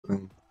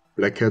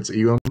Black Cat's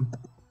Aeon. I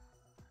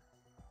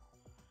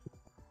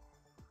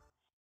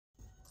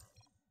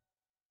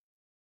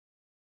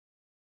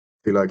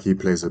feel like he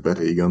plays a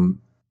better Aeon.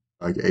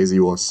 Like AZ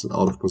was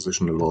out of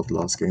position a lot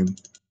last game.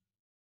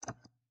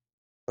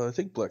 I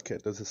think Black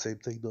Cat does the same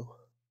thing though.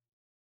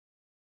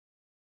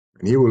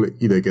 And he will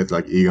either get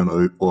like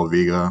Aeon or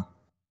Vega,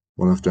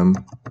 one of them.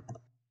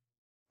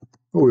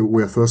 Oh,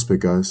 we are first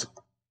pick, guys.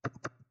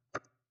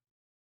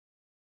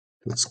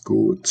 That's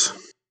good.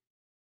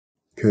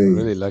 Okay.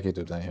 Really lucky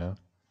today, yeah.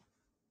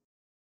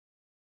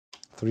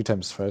 3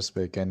 times first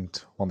pick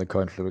and won the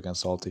coin flip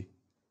against Salty.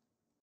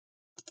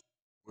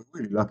 We're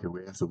really lucky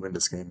we have to win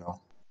this game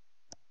now.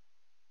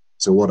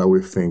 So what are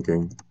we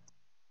thinking?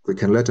 We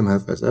can let him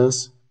have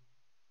SS.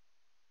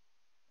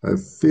 I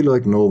feel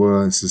like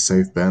Nova is a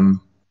safe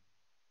ban.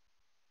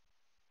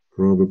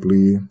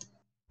 Probably.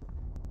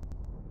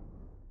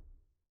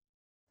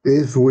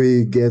 If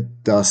we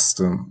get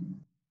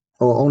Dustin,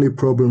 our only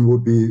problem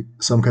would be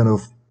some kind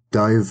of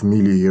dive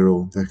melee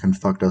hero that can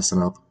fuck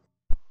Dustin up.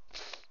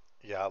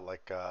 Yeah,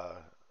 like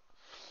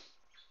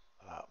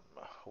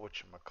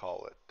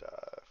whatchamacallit,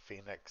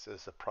 Phoenix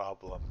is a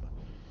problem.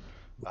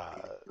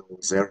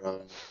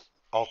 Zera.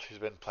 Altu's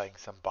been playing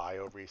some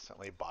Bio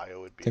recently.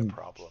 Bio would be a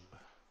problem.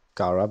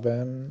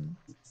 Garaban?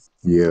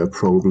 Yeah,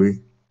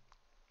 probably.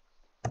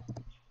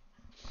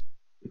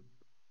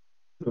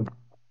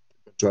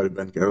 Try to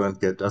ban Gara and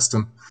get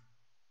Dustin.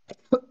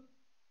 I'm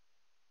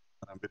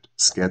a bit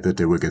scared that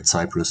they will get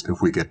Cypress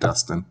if we get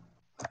Dustin.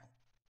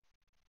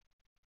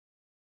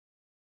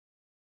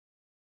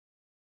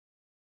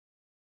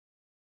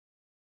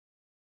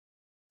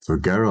 So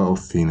Gara or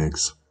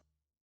Phoenix?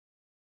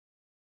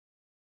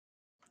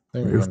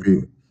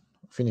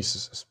 Phoenix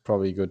is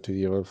probably good to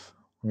deal with.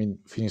 I mean,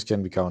 Phoenix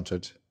can be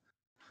countered.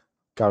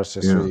 Gara's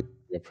just really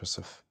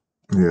oppressive.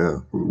 Yeah,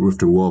 with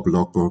the warp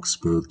lockbox,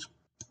 but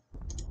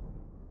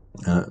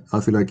I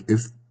feel like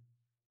if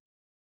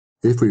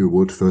we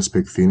would first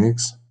pick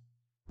Phoenix,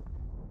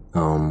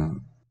 okay,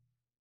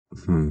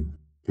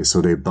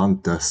 so they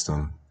banned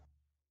Destin.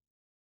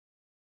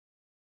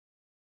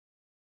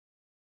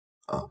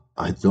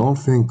 I don't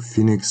think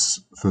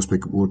Phoenix first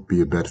pick would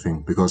be a bad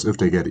thing, because if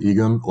they get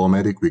Egan or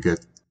Medic, we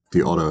get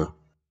the other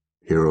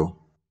hero.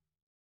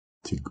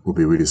 He would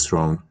be really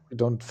strong. We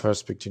don't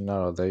first pick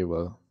Gennaro, they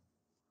will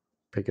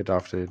pick it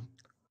after it.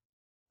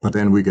 But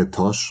then we get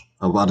Tosh.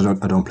 But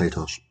I don't play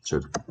Tosh.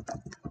 Shit.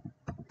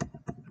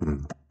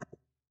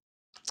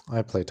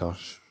 I play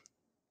Tosh.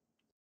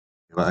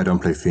 But I don't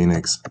play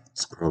Phoenix.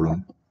 It's a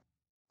problem.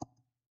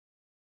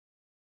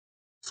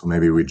 So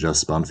maybe we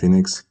just ban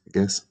Phoenix, I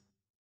guess.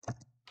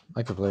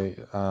 I could play,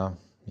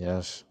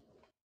 yes.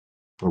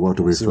 Or what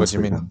do we see what you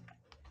mean?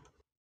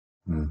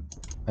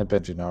 I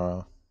bet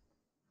Gennaro.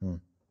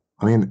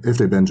 I mean, if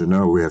they ban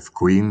Gennaro, we have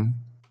Queen.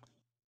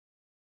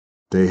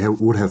 They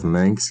would have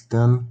Manx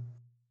then.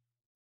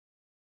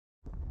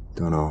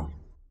 Don't know.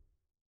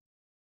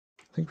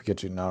 I think we get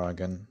Gennaro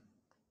again.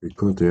 We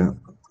could, yeah.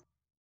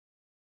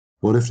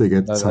 What if they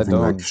get something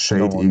like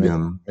Shade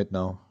Egan? Mid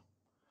now.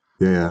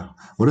 Yeah.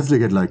 What if they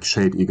get like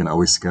Shade Egan? Are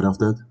we scared of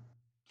that?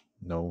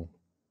 No.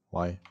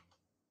 Why?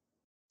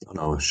 I don't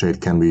know.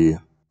 Shade can be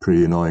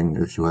pretty annoying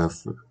if you have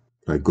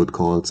like good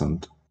calls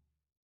and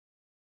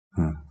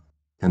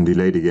can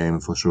delay the game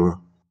for sure.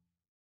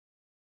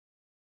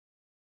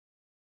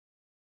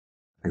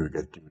 I think we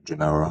get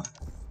Gennaro.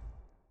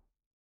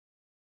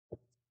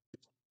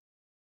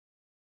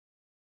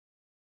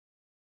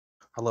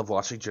 I love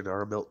watching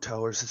Gennaro melt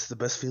towers. It's the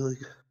best feeling.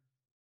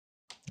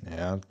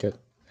 Yeah,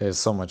 there's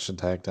so much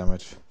attack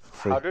damage.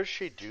 How does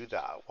she do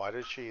that? Why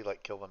does she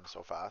like kill them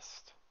so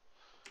fast?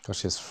 Because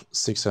she has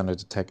 600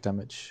 attack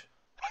damage.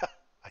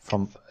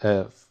 from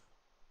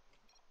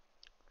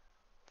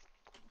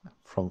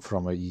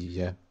a E,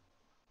 yeah.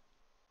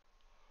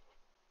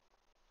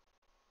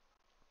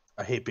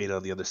 I hate being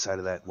on the other side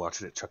of that and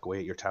watching it chuck away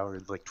at your tower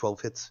in like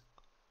 12 hits.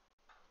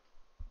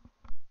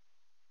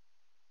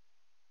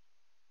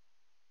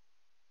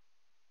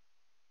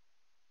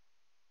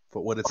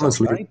 But when it's on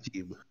my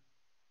team...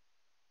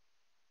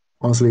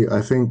 Honestly,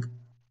 I think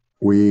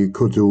we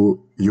could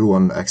do you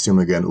on Axiom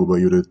again, Uber.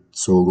 You did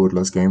so good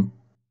last game.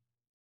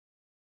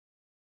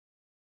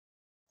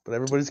 But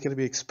everybody's going to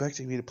be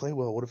expecting me to play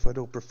well. What if I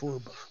don't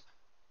perform?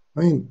 I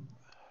mean,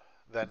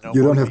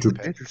 you don't have to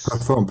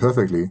perform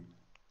perfectly.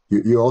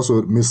 You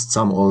also missed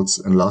some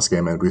ults in last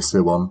game and we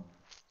still won.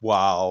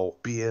 Wow,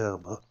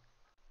 BM.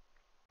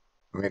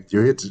 I mean,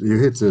 you hit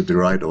the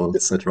right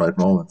ults at the right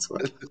moments.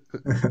 But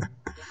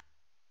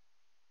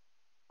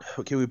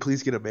Can we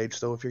please get a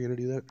mage though if you're going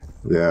to do that?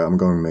 Yeah, I'm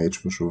going mage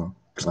for sure.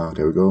 Ah,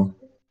 there we go.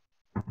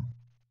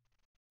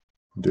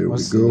 There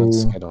we go. Not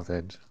scared of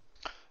that.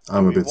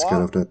 I'm a bit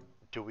scared of that.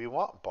 Do we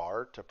want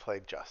Bar to play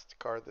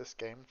Justicar this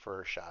game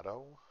for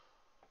Shadow?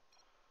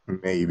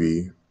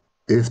 Maybe.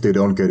 If they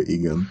don't get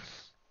Egan.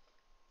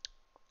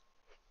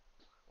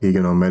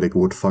 Egan or Medic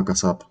would fuck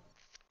us up.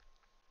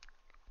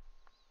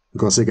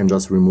 Because they can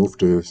just remove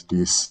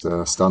these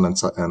stun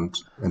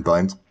and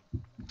bind.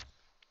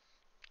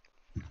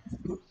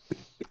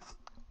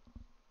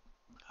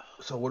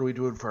 So what are we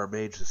doing for our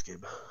mage this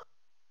game?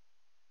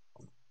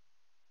 I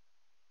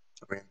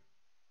mean,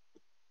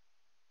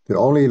 the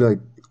only like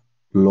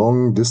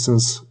long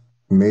distance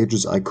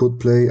mages I could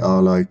play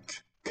are like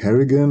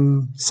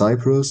Kerrigan,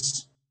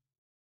 Cypress.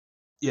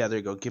 Yeah, there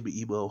you go. Give me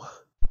emo.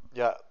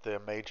 Yeah, the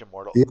Mage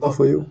Immortal. Emo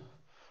for you?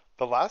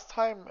 The last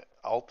time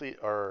Alti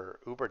or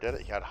Uber did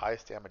it, he had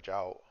highest damage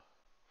out.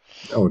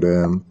 Oh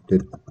damn, they're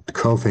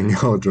coughing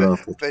out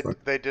draft.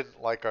 They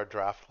didn't like our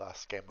draft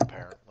last game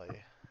apparently.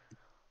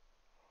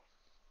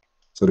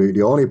 So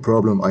the only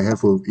problem I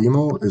have with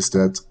Emo is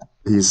that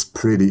he's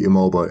pretty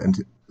immobile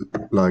and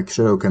like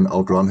Shadow can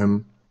outrun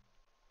him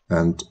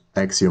and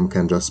Axiom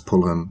can just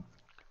pull him.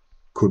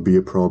 Could be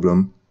a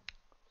problem.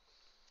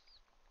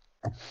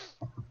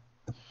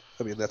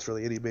 I mean, that's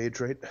really any mage,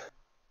 right?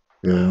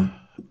 Yeah.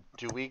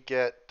 Do we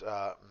get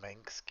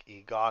Minsk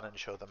Egon and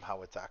show them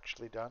how it's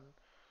actually done?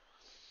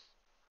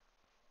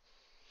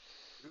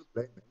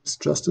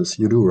 Justice,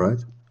 you do,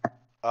 right?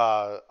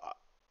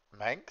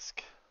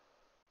 Minsk?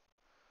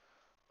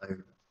 I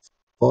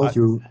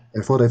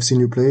thought I've seen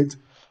you play it.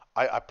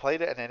 I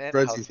played it in an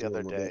Friends in-house used the to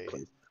other love that day.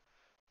 place.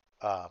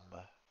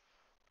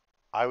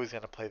 I was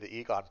gonna play the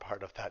Egon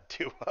part of that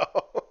duo.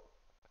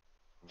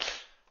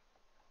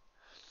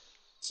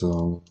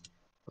 So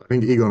I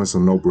think Egon is a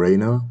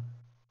no-brainer,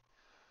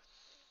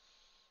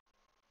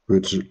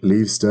 which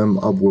leaves them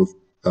up with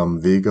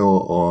Vega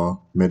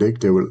or Medic.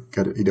 They will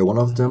get either one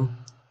of them.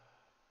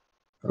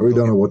 I really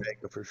don't know what.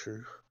 Vega for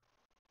sure.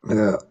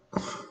 Yeah,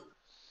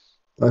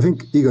 I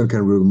think Egon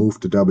can remove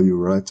the W,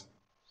 right?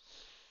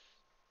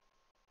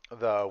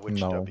 The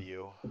which No.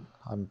 W?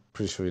 I'm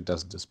pretty sure it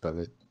doesn't dispel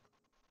it.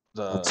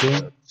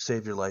 The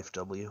save your life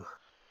W.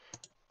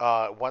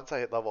 Once I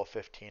hit level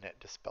 15, it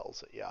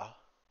dispels it. Yeah.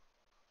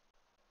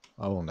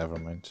 Oh, never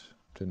mind.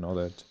 Didn't know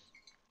that.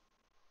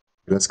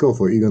 Let's go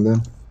for Egon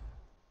then.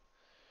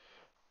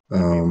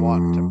 And we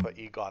want to put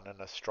Egon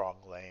in a strong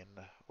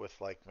lane with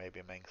like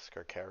maybe Minsk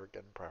or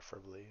Kerrigan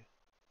preferably.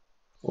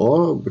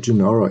 Or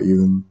Jinara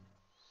even.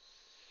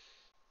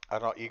 I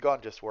don't know,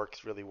 Egon just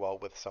works really well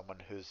with someone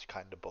who's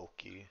kind of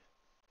bulky.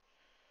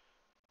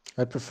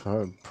 I'd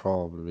prefer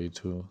probably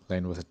to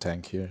lane with a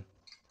tank here.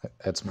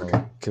 Adds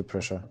more kill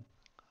pressure.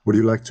 Would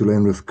you like to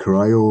lane with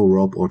Cryo,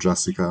 Rob, or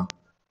Jessica?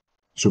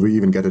 Should we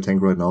even get a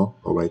tank right now?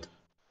 Or wait?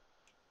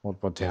 What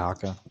about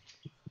Tehaka?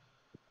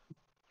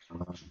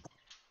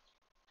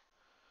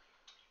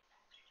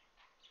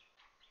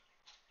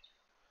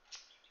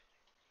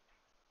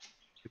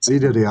 It's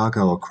either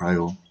Deaka or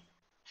Cryo.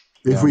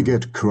 If we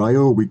get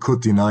Cryo, we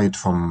could deny it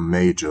from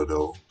Major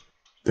though.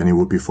 Then he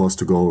would be forced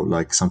to go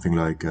like something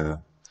like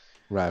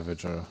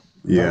Ravager.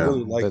 yeah.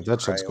 Really like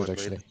That sounds Cryo good in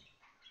lane. actually.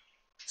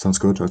 Sounds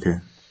good, okay.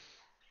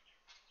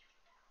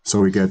 So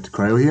we get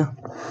Cryo here?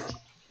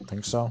 I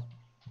think so.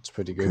 It's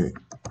pretty good. Okay.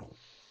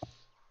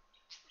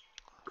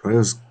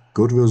 Cryo's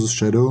good versus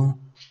Shadow.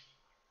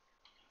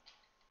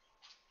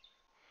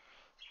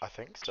 I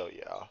think so,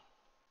 yeah.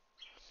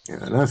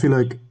 Yeah, and I feel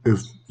like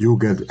if you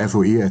get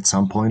FOE at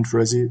some point,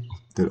 Resi,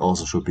 that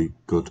also should be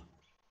good.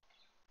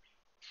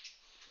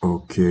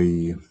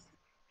 Okay.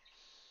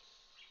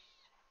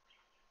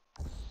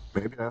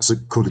 Maybe I also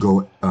could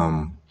go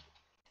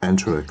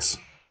Antrax.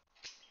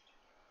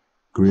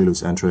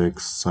 Grilus,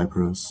 Antrax,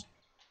 Cypress.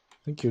 I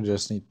think you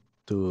just need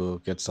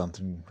to get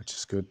something which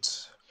is good.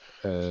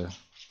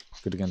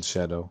 Good against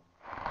Shadow.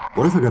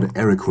 What if I got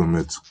Ericul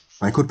mid?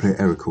 I could play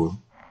Ericul.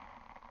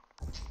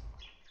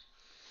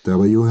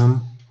 W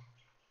him?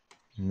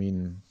 I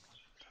mean,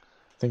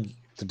 I think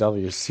the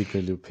W is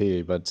secretly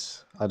OP,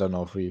 but I don't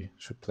know if we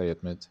should play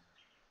it mid.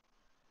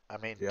 I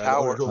mean, Yeah,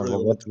 Tower. I don't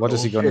really What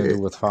is he gonna do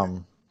with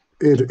farm?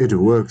 It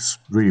works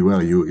really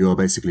well. You are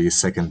basically a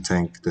second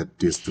tank that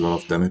deals a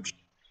lot of damage.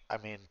 I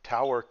mean,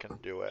 Tower can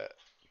do it.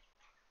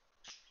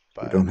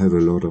 We But don't have a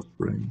lot of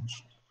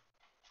range.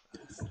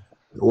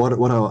 What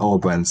are our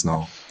bans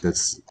now?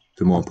 That's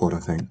the more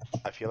important thing.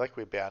 I feel like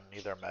we ban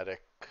neither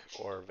Medic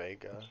or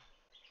Vega.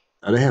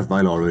 They have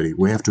Vila already.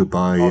 We have to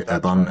buy Oh, a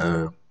that's ban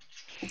right.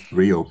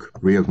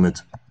 Ryok mid.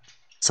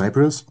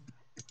 Cypress?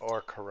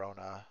 Or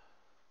Corona.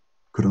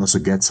 Could also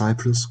get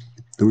Cypress.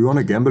 Do we want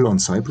to gamble on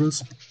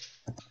Cypress?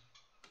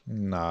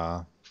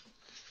 Nah.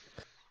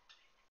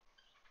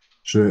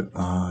 Sure,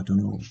 I don't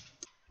know.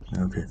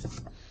 Okay.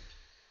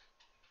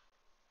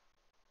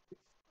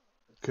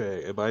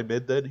 Okay, am I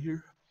mid then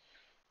here?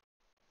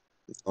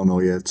 Don't know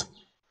yet.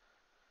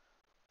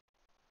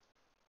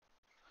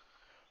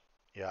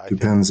 Yeah, I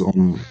Depends think.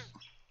 on.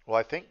 Well,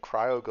 I think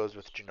Cryo goes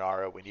with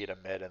Janara. We need a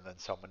mid and then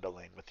someone to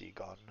lane with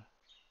Egon.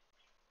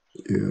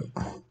 Yeah.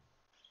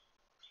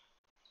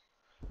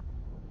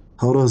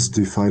 How does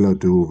Defiler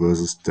do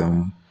versus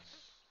them?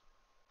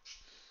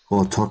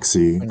 Or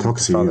Toxie?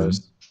 Toxie even.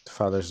 The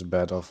father's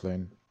bad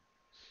offlane.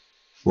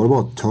 What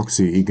about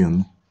Toxie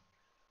Egan?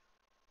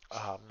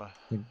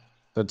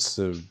 That's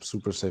a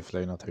super safe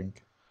lane, I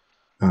think.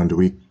 And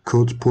we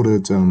could put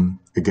it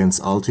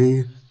against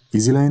Alti,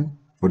 easy lane,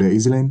 or their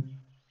easy lane.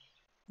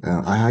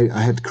 I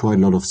had quite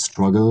a lot of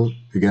struggle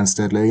against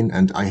that lane,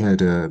 and I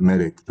had a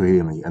medic to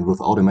heal me. And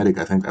without a medic,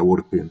 I think I would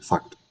have been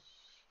fucked.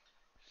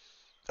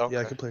 Okay.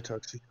 Yeah, I can play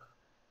Toxie.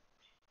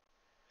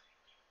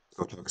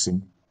 So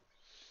Toxie.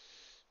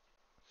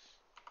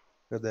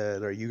 And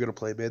then, are you gonna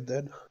play mid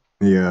then?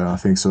 Yeah, I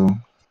think so.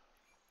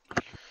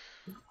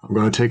 I'm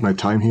gonna take my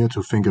time here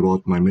to think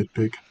about my mid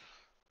pick.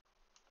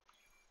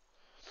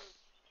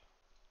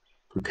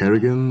 So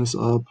Kerrigan is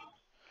up.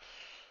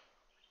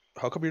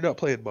 How come you're not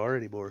playing Mar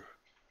anymore?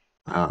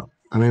 I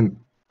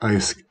mean,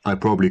 I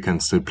probably can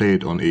still play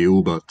it on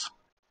EU, but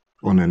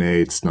on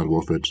NA it's not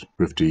worth it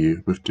with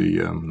the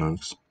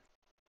nerfs.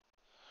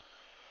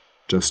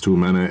 Just too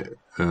mana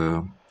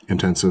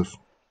intensive.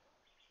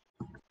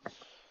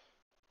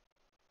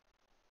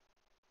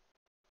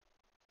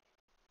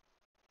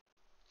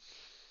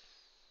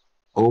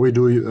 Or we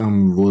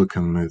do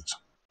Vulcan mid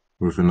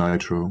with a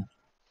Nitro.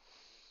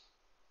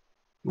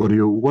 What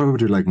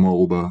would you like more,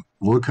 Uber?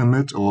 Vulcan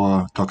mid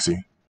or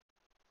Toxie?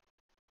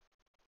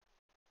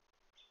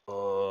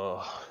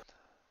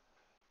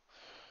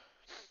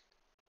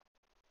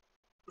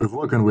 With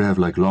Vulcan we have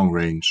like long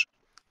range.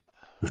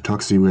 With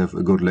Toxie we have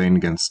a good lane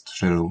against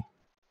Shadow.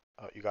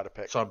 Oh, you got to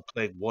pick. So I'm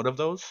playing one of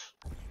those?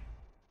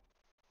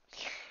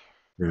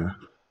 Yeah.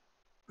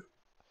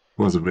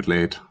 Was a bit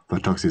late,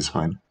 but Toxie is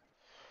fine.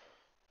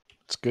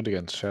 It's good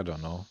against Shadow,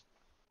 no?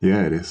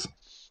 Yeah, it is.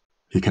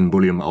 He can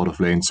bully him out of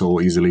lane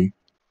so easily.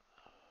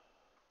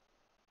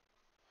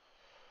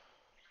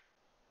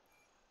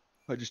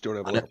 I just don't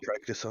have a lot of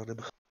practice on him.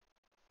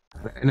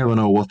 I never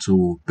know what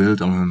to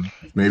build on him.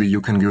 Maybe you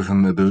can give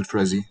him a build,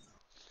 Frezzy.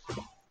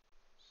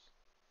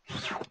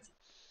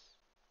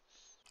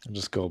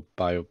 Just go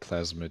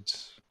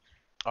Bioplasmid.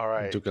 All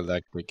right. Do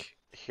Galactic.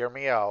 Hear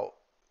me out.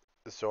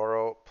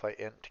 Zoro, play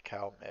int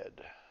cow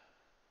mid.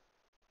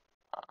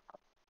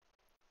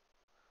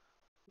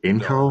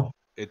 In cow? No,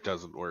 it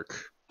doesn't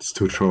work. It's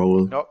too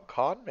troll. No,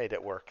 Khan made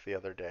it work the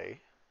other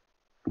day.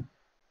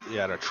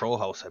 Yeah, at a troll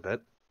house, I bet.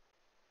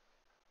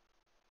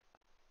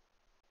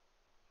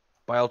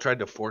 Bile tried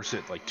to force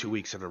it like 2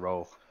 weeks in a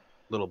row.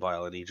 Little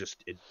Bile, and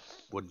it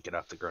wouldn't get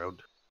off the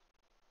ground.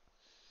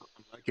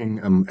 I'm liking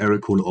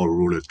Ericul or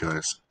Roulette,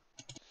 guys.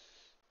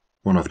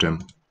 One of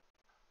them.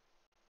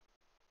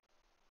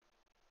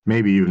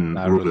 Maybe even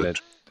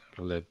Roulette.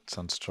 Roulette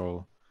sounds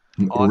troll.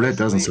 Roulette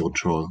doesn't sound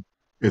troll.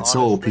 It's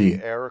so OP.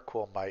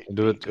 Ericul might be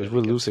good It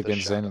will lose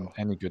against against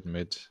any good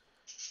mid.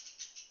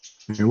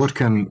 Yeah, what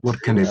can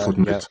they put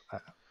mid? Yeah,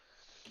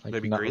 like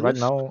Maybe right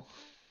now,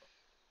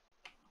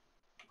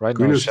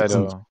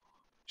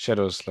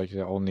 Shadow's like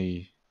the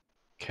only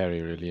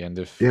carry really, and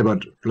if yeah,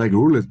 but like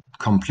Roulette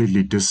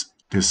completely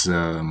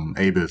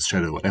disables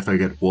Shadow. If I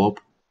get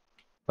warp,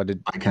 but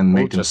I can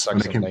make them. just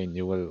sucks on lane.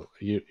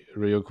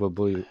 Ryuk will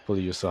bully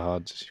you so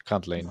hard you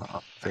can't lane.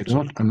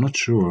 I'm not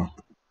sure.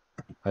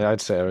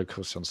 I'd say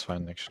Ericul sounds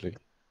fine actually.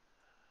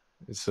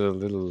 It's a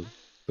little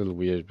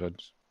weird, but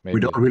maybe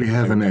We don't really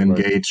have an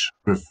engage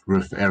with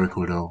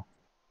Ericul though.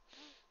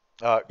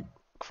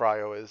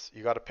 Cryo is.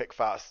 You got to pick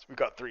fast. We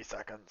got 3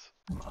 seconds.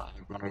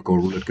 I'm gonna go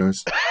Roulette,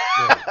 guys.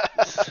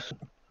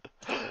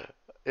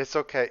 It's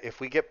okay. If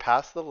we get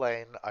past the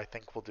lane, I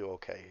think we'll do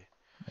okay.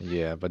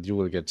 Yeah, but you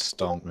will get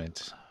stunned,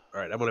 mate.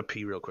 Alright, I'm gonna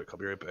pee real quick. I'll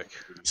be right back.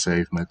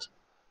 Save, mate.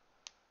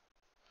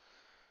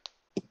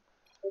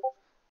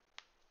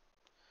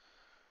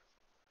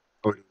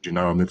 Oh, you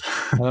know it.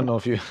 I don't know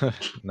if you...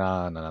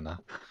 Nah.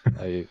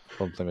 I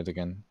won't play it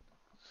again.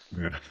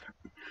 Yeah.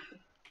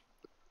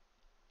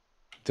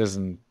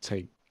 Doesn't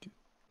take...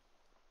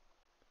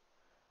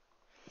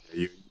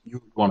 You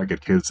want to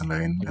get kills in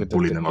lane and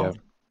bully them out.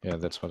 Yeah,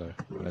 that's what I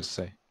wanted to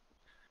say.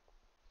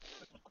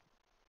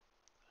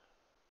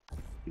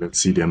 Let's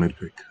see their mid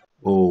pick.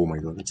 Oh my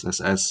god, it's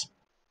SS.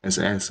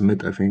 SS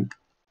mid, I think.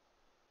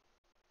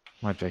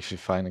 Might be actually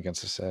fine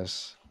against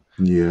SS.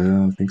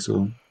 Yeah, I think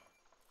so.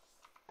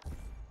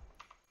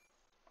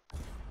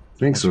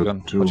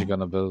 What you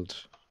gonna build?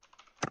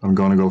 I'm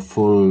gonna go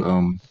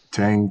full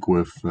tank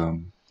with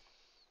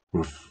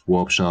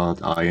Warp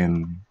Shard,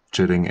 Aeon,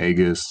 Chilling,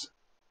 Aegis.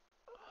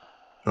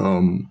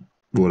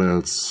 What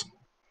else?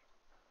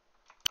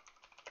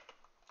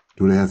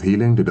 Do they have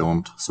healing? They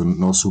don't, so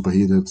no super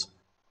heated.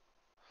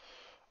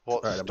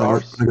 Well,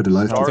 Stars, I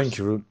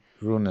think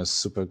Rune is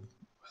super...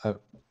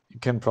 you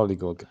can probably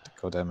go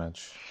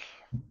damage.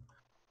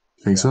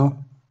 Think so?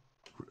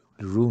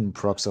 Rune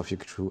procs off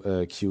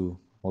your Q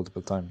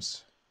multiple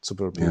times.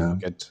 Super OP, you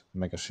get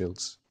mega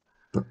shields.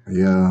 But,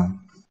 yeah.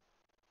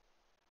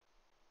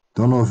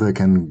 Don't know if I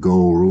can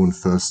go Rune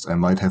first. I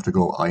might have to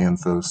go Aeon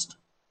first.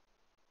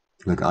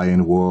 Like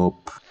Aeon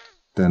Warp,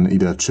 then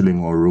either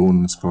Chilling or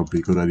Rune is probably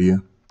a good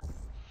idea.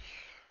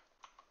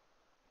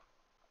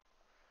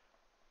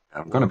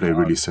 I'm gonna play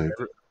really safe.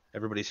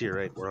 Everybody's here,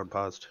 right? We're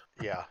unpaused.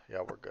 Yeah,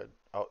 we're good.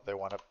 Oh, they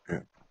want to.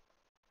 Yeah.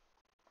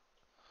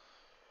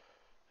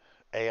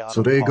 Aeon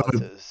so they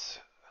pauses.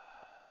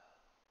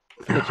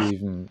 I feel like you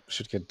even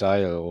should get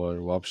Dial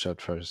or Warp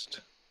Shot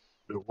first.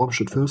 Warp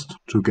Shot first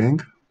to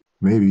gank?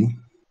 Maybe.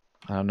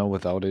 I don't know,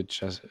 without it,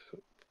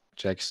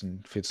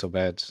 Jackson feels so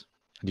bad.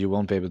 And you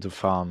won't be able to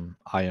farm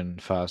Iron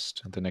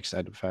fast and the next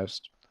item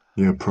fast.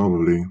 Yeah,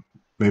 probably.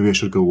 Maybe I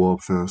should go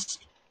Warp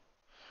first.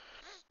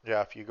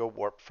 Yeah, if you go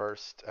warp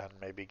first and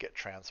maybe get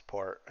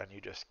transport and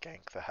you just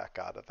gank the heck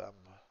out of them.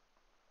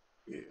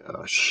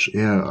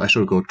 Yeah, I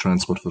should go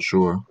transport for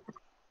sure.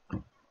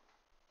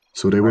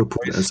 So they will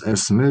put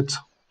SS mid.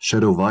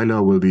 Shadow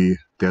Veiler will be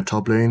their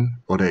top lane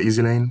or their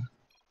easy lane.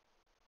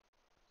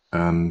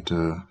 And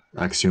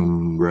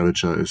Axiom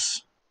Ravager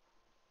is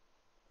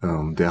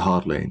their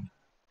hard lane.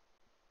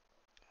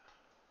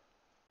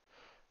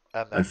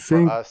 And I then for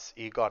think, us,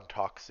 Egon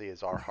Toxie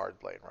is our hard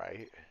lane,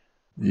 right?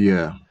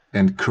 yeah.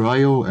 And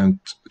Cryo and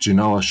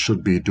Jinawa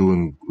should be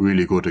doing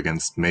really good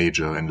against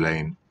Major in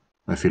lane,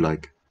 I feel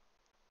like.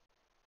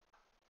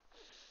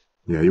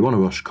 Yeah, you want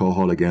to rush Core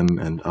Hall again,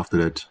 and after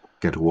that,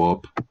 get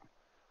Warp.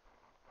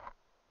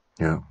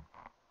 Yeah.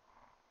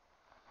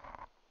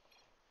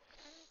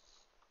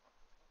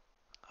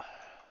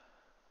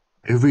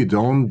 If we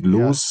don't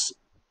lose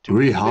Do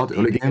really we even hard need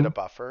early to get a game,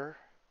 buffer?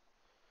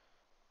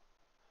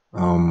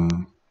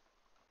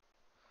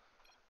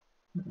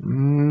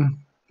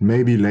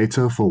 maybe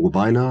later for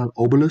Veiler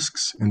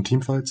Obelisks in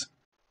teamfights.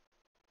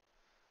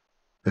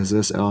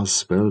 SSR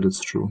spell, that's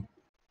true.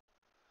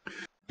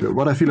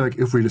 What I feel like,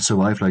 if we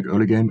survive like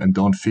early game and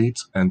don't feed,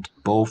 and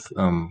both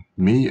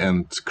me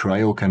and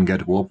Cryo can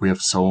get Warp, we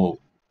have so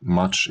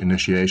much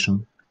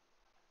initiation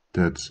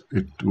that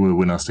it will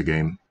win us the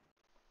game.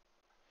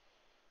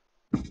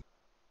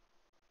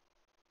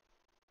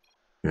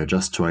 Yeah,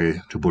 just try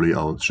to bully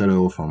out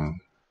Shadow from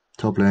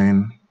top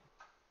lane.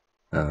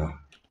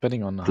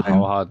 Depending on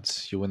how hard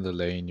you win the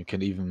lane, you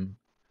can even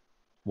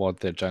ward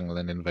their jungle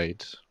and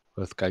invade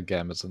with guide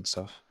gambits and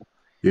stuff.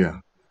 Yeah,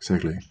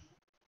 exactly.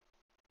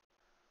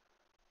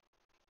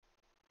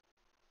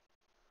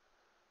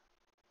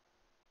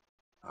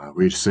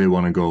 We still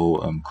want to go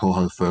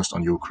Kohal first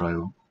on you,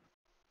 Cryo.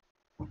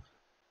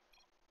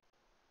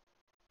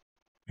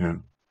 Yeah.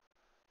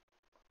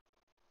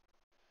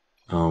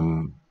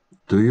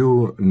 Do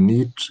you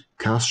need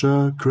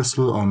Caster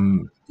Crystal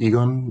on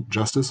Aeon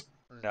Justice?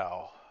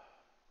 No.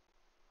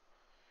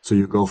 So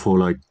you go for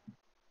like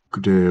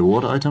the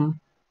ward item?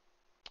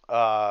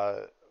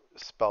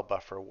 Spell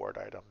buffer ward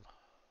item.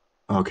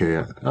 Okay,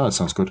 yeah. Oh, that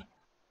sounds good.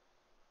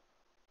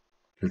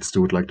 Let's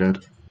do it like that.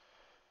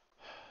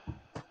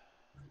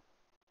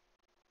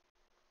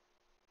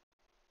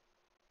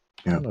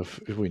 I don't know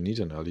if we need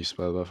an early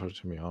spell buffer,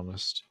 to be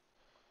honest.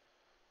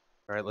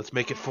 Alright, let's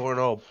make it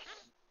 4-0.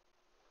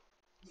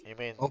 You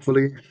mean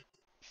hopefully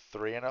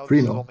 3-0? 3-0.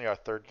 This is only our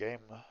third game.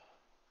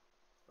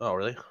 Oh,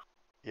 really?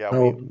 Yeah,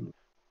 no.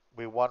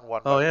 we won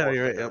one Oh, by yeah, forfeit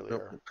you're right.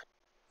 earlier.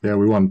 Yeah,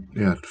 we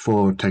won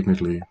 4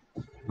 technically,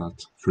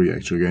 not 3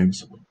 actual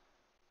games.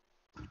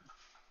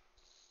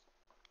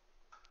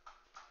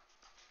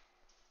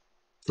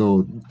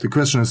 So the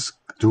question is,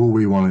 do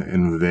we want to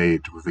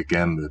invade with a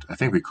Gambit? I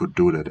think we could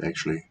do that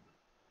actually.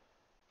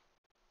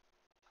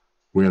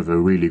 We have a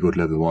really good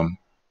level 1.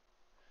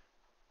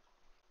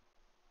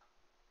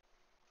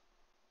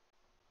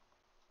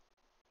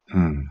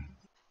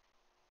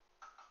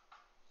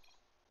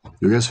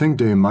 You guys think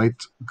they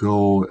might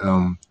go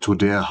to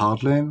their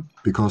hard lane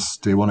because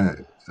they want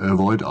to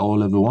avoid our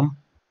level 1?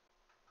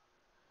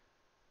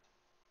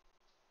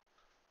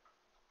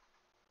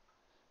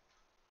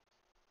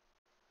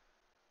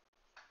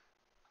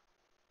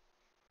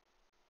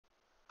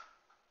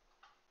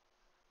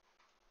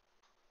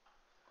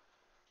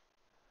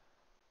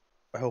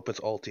 I hope it's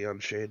ulti on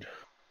Shade.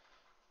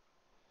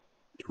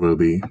 It will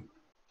be.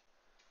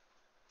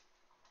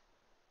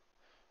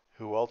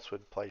 Who else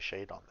would play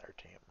Shade on their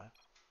team?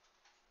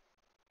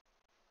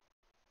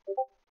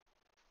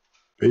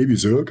 Baby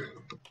Zerg.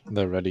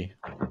 They're ready.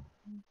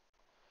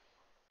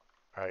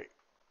 Right.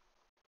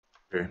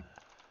 Okay.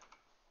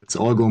 Let's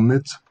all go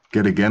mid,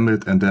 get a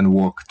Gambit, and then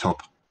walk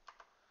top.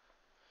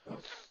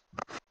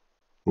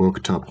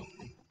 Walk top.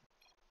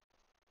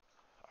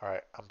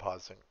 Alright, I'm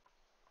pausing.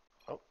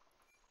 Oh,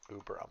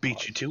 Uber, I'm Beat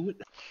pausing. you to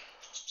it?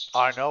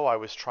 I know, I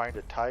was trying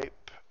to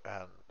type,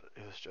 and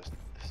it was just,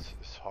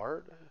 it's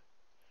hard.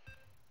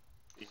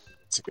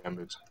 It's a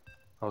Gambit.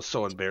 I was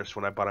so embarrassed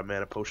when I bought a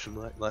mana potion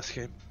last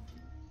game.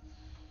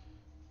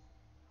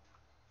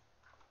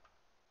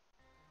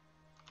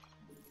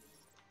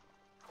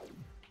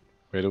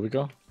 Where do we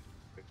go?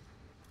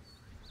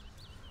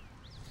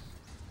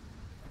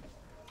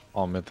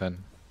 Oh, mid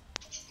then.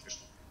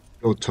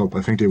 Go top.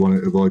 I think they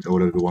want to avoid our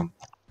level 1.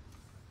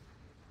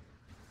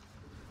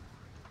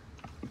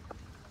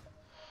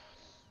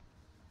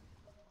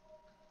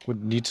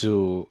 Would need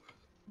to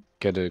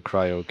get a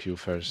cryo Q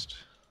first.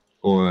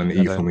 Or an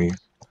E for me.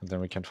 And then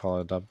we can follow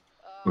it up.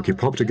 Okay,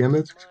 pop the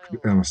Gambit.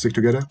 Stick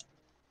together.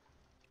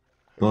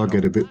 Or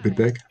get a bit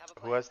back.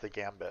 Who has the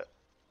Gambit?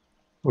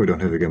 Oh, we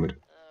don't have a Gambit.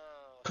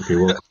 Okay,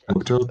 walk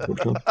top, walk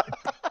top.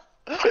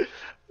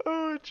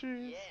 Oh,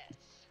 jeez.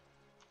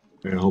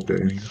 Yeah, I hope they're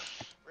in here.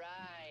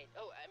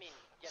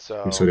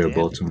 So, they're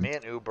bottom. me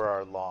and Uber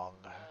are long.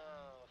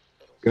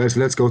 Guys,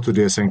 let's go to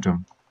their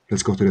sanctum.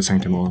 Let's go to the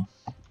sanctum all.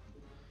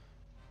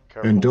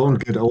 Careful, And don't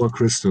Mark. get our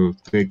crystal.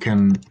 They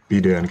can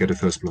be there and get a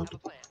first blood.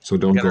 So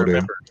don't go there.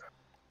 Remember,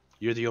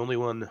 you're the only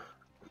one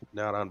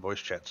not on voice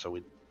chat, so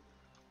we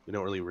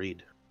don't really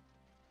read.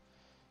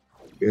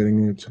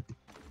 Getting it.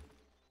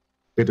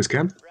 Hit his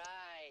camp.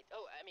 Right.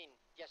 Oh, I mean,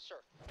 yes, sir.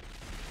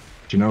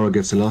 Gennaro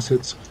gets the last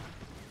hits.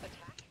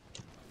 Attack.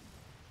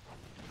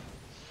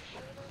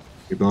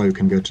 Now you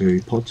can get a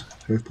pot,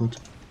 health pot.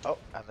 Oh,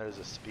 and there's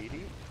a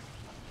speedy.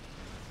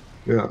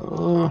 Yeah,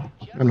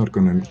 I'm not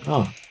gonna.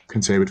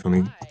 Can save it for me.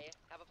 I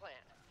have a plan.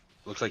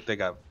 Looks like they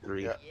got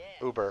 3. Yeah,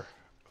 Uber.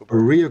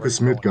 Ryuk where is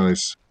you mid, going?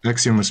 guys.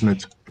 Axiom is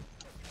mid.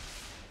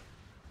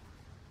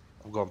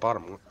 I'm going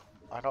bottom.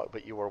 I know,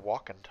 but you were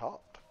walking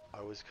top. I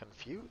was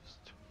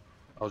confused.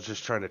 I was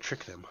just trying to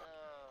trick them.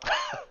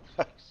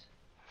 I'm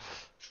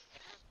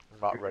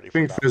not ready I for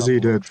think that Fizzy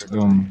level of that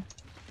trickery.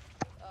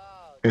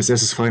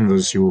 SS is fine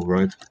versus you,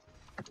 right?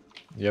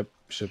 Yep,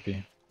 should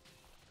be.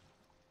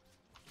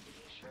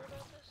 Sure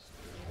about this?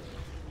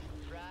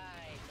 Right.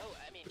 Oh,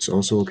 I mean, It's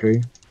also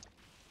okay.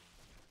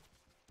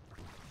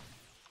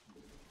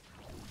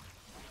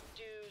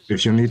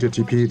 If you need a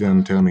TP,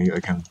 then tell me. I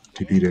can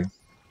TP there.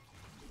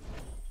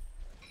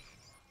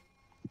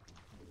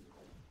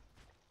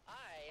 I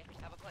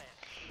have a plan.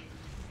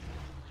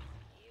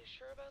 You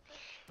sure about this?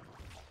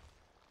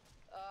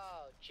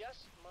 Oh,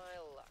 just my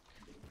luck.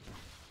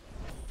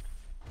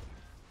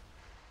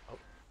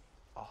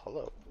 Oh,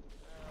 hello.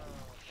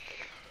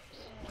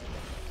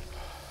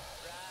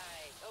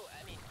 Right. Oh,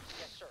 I mean,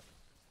 yes, sir.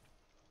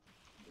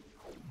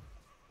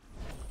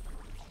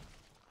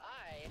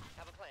 I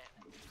have a plan.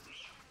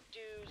 Do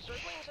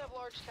Zerglings have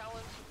large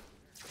talons?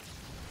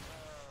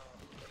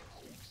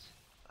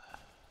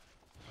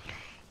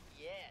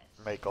 Yes.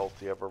 Make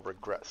Ulti ever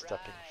regret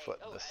stepping Right. foot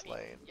in Oh, this I mean,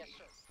 lane. yes,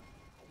 sir.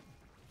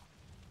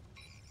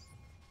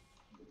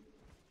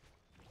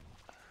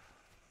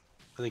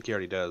 I think he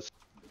already does.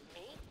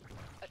 Me?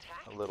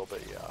 Attack? A little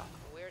bit, yeah.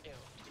 We're doomed.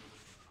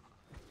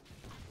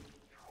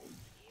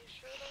 You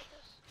sure about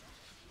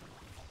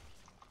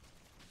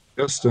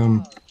this?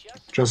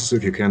 Just as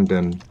if you can,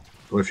 then,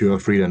 or if you are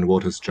free, then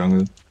water's jungle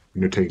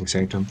when you're taking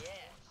Sanctum.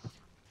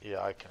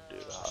 Yeah, I can do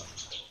that.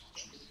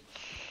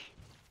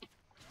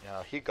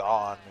 Yeah, he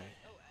gone.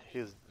 He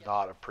does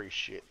not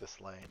appreciate this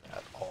lane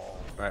at all.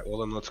 Alright, well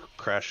then let's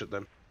crash it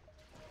then.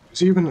 Is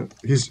he even?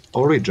 He's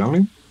already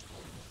jungling?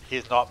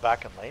 He's not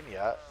back in lane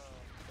yet.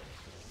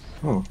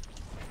 Oh,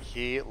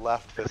 He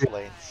left this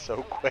lane so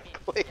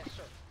quickly.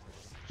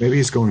 maybe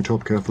he's going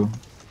top. Careful.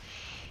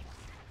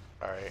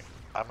 Alright,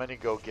 I'm gonna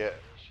go get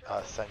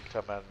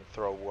Sanctum and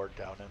throw ward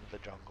down in the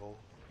jungle.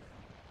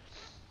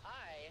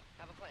 I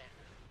have a plan.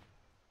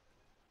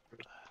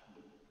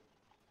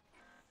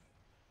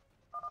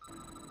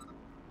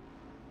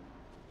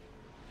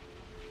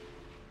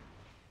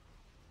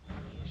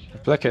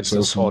 Blackhead's So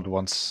just far. fought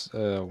once,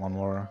 one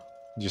more.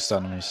 Used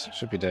enemies.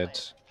 Should be dead.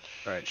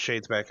 Alright,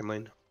 Shade's back in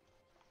lane.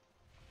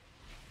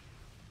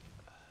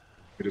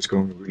 It is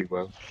going really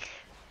well.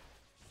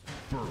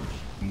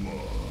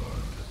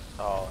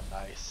 Oh,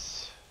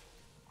 nice.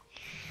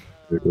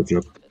 Very good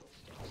job.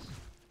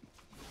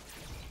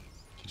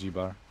 GG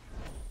bar.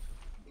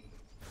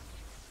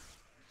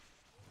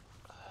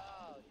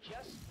 Oh,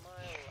 just my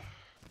luck.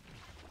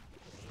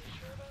 You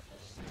sure about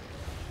this? Me?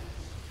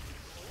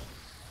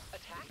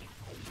 Attack?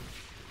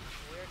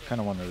 We're doomed.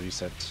 Kinda wanna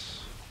reset. Yes.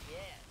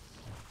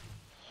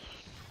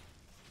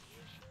 You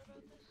sure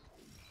about this?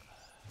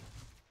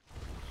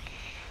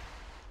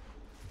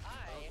 I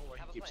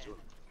have a plan.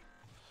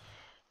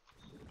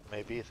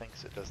 Maybe he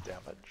thinks it does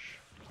damage.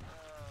 Oh,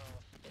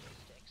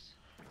 fiddlesticks.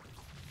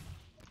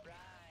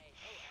 Right.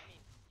 Oh, I mean,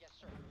 yes,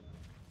 sir.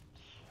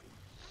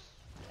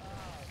 Oh,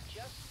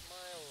 just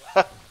my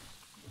luck.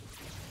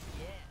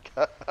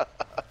 Yeah.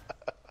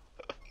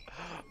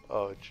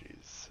 Oh,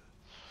 jeez.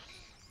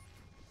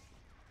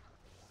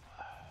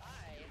 I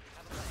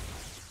have a plan.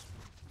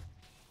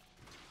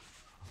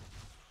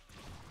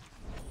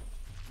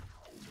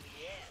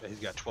 Yeah, he's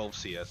got 12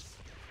 CS.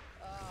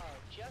 Oh,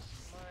 just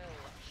my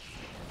luck.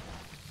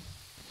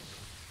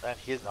 And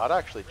he's not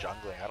actually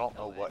jungling. I don't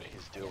know what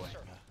he's doing.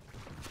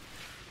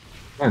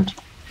 And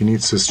he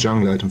needs his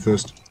jungle item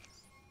first.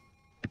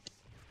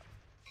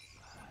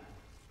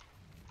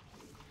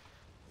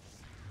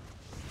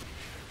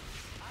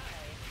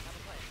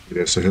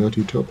 There's a hurt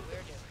top.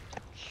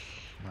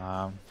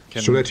 Nah.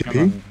 Should I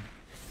TP?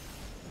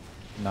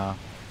 Nah.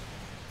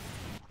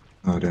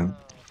 Oh damn.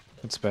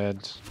 It's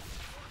bad.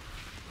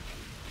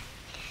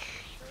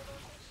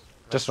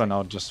 Just run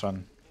out, just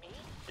run.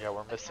 Yeah,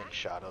 we're missing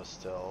Shadow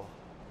still.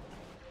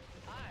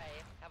 I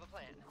have a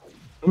plan. I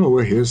don't know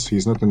where he is.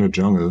 He's not in the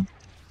jungle.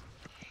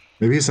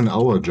 Maybe he's in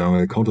our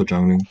jungle, counter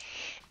jungling.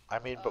 I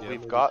mean, but Yeah, we've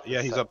maybe. got...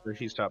 Yeah, he's up there.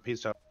 He's top.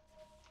 He's top.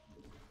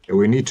 Yeah,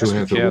 we need to Yes, we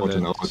have a care ward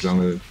in that- our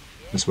jungle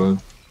as well.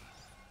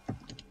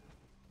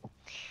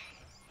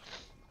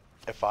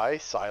 If I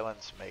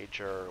silence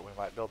Major, we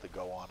might be able to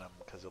go on him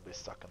because he'll be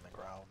stuck in the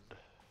ground.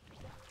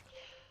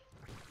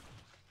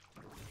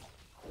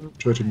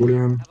 Try to bully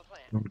him. Have a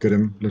plan. Don't get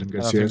him. Let him I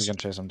get don't think we CS. can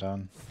chase him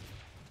down.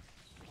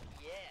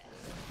 Yeah.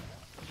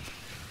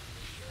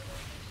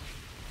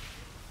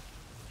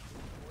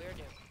 We're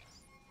doomed.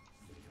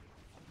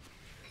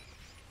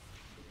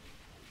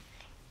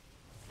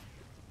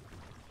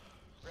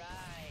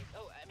 Right.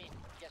 Oh, I mean,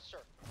 yes, sir.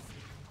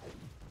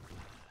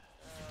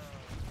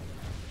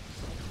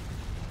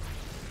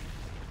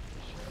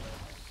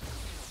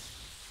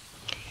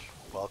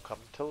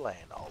 Welcome to lane,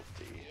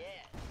 Alti.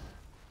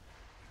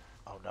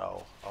 Oh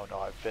no,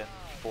 I've been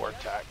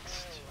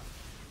vortexed.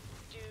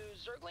 Do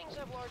Zerglings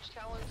have large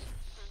talons?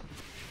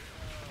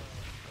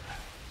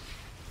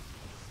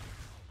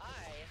 I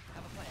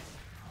have a plan.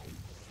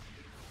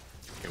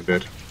 I'm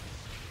dead.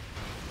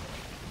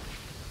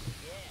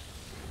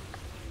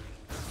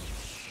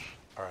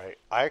 Alright,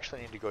 I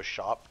actually need to go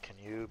shop. Can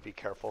you be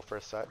careful for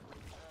a sec?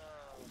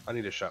 I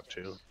need to shop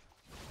too.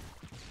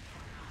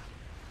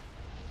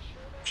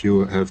 If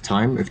you have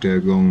time, if they're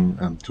going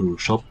to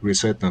shop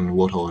reset, then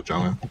water or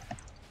jungle.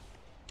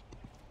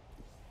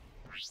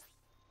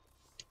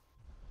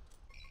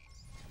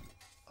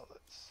 Oh,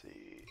 let's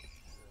see.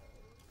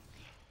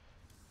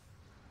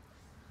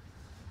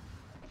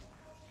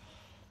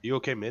 You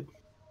okay mid?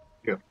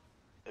 Yeah.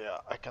 Yeah,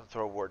 I can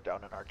throw ward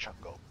down in our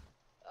jungle.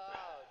 Oh,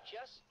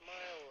 just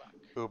my luck.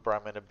 Uber,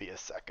 I'm gonna be a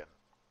second.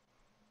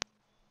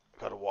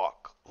 Gotta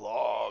walk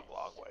long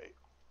way.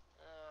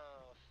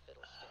 Oh,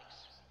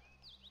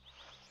 fiddlesticks.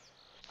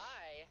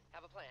 I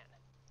have a plan.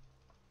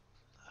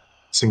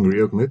 Sing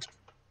Ryuk mid.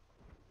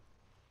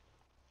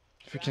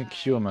 If we can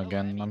Q him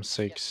again, I'm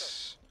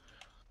 6.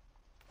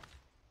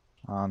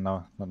 Ah,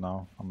 no, not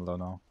now. I'm low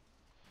now.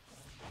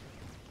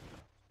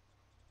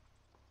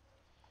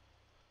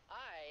 I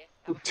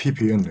have a plan.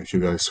 TP in if you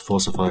guys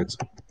force a fight.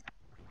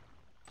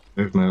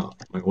 I have my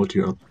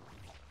ulti up.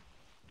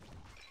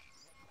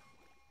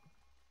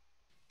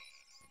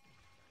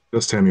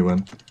 Just tell me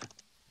when.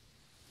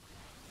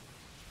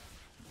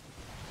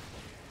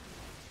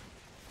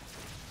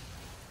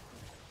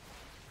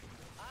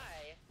 I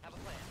have a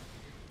plan.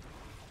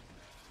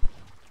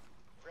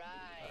 Right.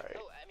 Alright.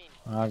 Oh, I mean,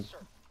 Ah, sir.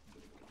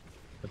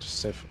 let's just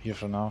stay here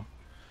for now.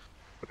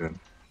 But then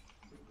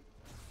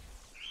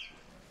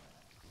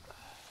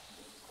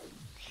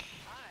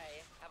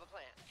I have a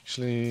plan.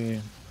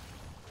 Actually,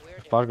 Where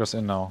do Bargo's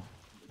in now.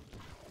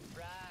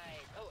 Right.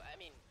 Oh, I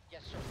mean,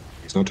 yes, sir.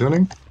 he's not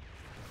turning.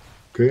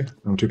 Okay,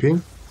 I'm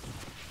TPing.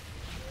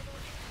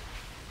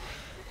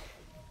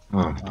 Ah,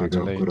 Ah, there you too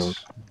go. late. Good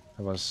out.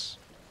 It was.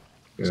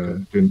 Yeah,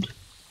 good. didn't.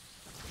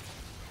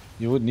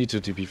 You would need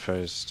to TP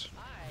first.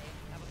 I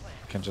have a plan.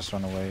 You can just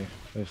run away.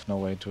 There's no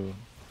way to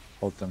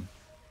hold them.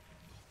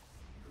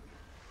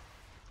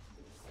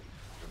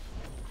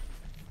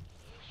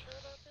 You sure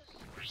about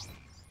this?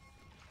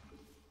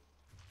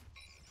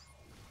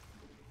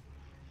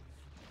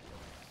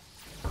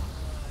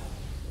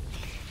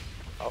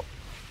 Oh,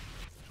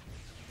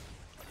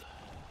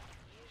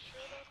 You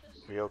sure about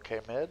this? we okay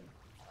mid?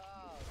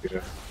 Oh, Yeah.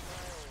 just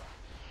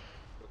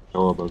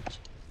Power bugs.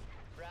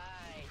 right.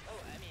 Oh,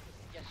 I mean,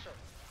 yes, sir.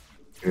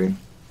 Okay.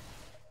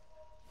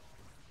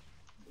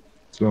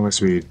 As long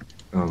as we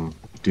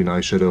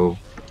deny Shadow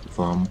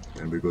farm,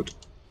 then we're good.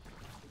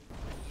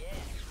 Yeah.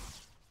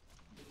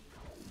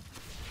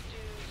 Do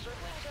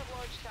Zerglings have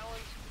large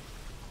talons?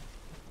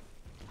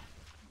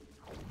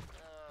 Oh,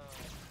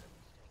 fiddlesticks.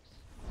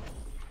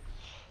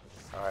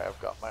 Alright, I've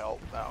got my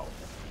ult now.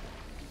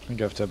 I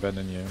think I have to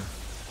abandon you.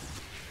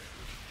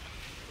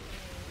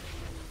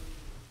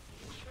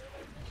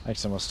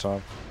 Axel was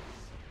top.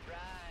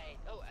 Right.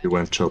 Oh, I He mean,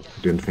 went top.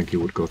 yes, Didn't think he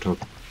would go top.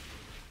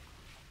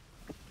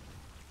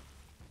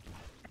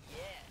 yes.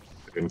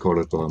 I didn't call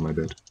it bar, my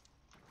bad.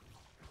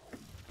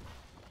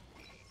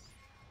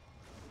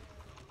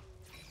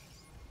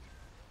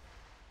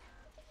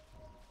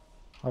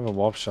 I have a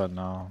warp shot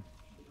now.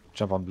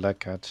 Jump on Black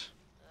Cat.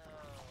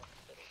 Oh,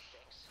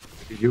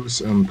 fiddlesticks. Did you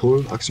use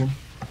pull, Axiom?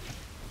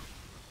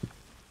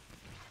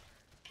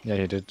 Yeah,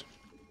 he did.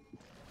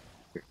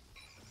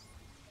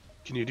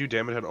 Can you do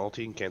damage on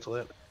ulti and cancel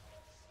that?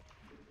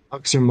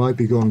 Axiom might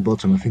be going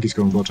bottom. I think he's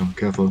going bottom.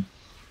 Careful.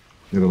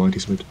 Never mind,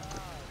 he's mid.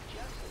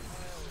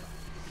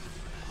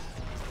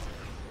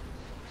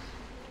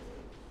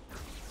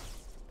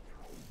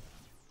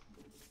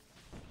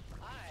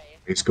 I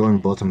He's going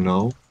bottom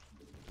now.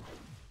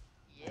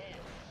 yes.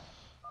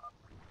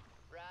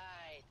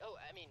 Right. Oh,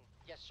 I mean,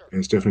 yes, sir.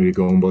 He's definitely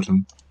going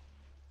bottom.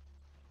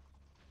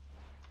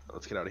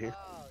 Let's get out of here.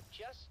 Oh,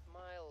 just my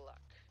luck.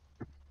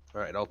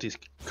 Alright, ulti's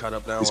cut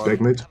up now He's on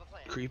back mid. Have a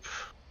plan. creep. You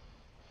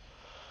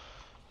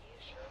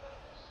sure about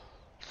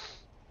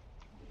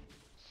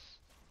this?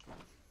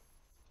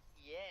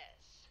 Yes.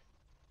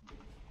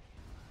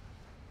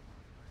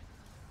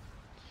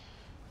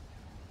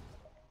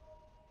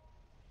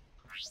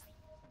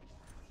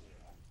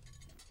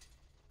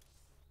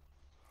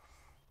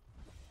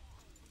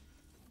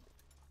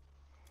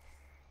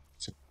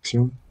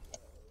 Axiom.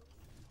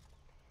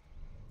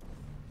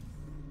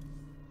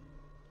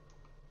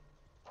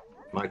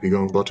 Might be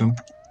going bottom.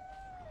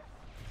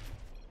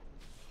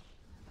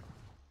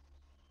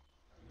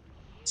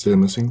 Still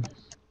missing.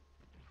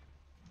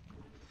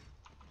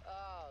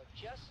 Oh,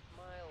 just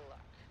my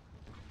luck.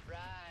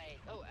 Right.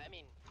 Oh, I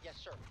mean, yes,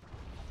 sir.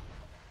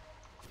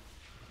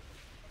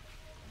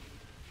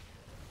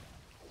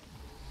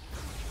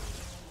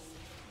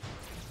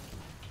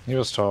 He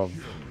was top.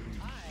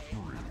 I have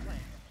a plan.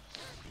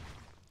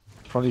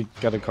 Probably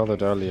gotta call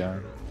it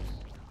earlier.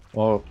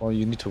 Or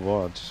you need to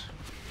ward.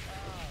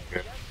 Oh, Yeah.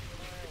 just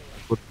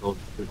my luck. put all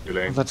the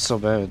lane. Oh, that's so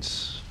bad.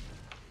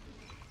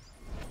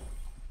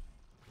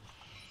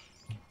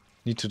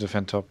 Need to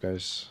defend top,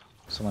 guys.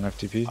 Someone have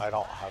TP? I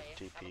don't have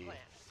TP.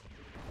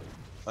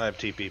 I have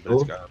TP, but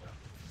it's Oh. gone.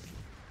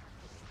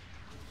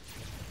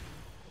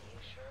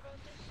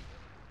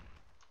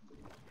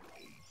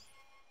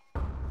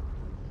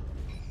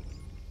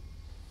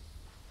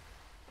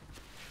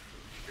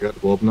 We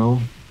got warp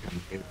now.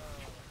 Can get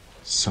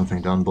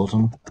something down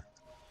bottom.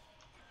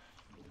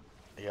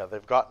 Yeah,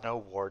 they've got no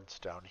wards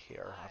down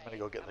here. I'm gonna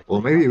go get the.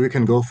 Or maybe we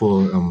can go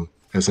for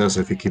SS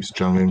if he keeps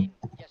jungling.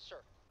 Yes, sir.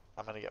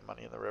 I'm gonna get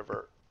money in the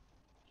river.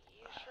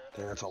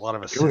 Yeah, that's a lot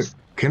of Can we, assists.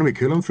 can we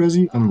kill him,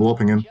 Frezzy? I'm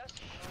warping him.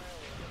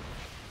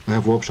 I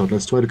have warp shot.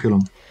 Let's try to kill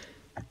him.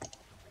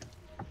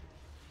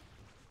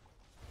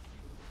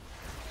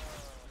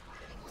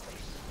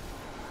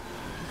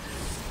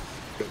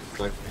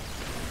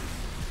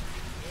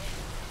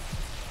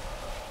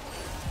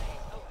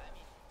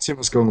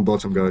 Sima's going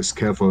bottom, guys.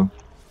 Careful.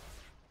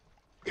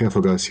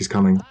 Careful, guys. He's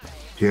coming.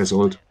 He has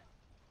ult.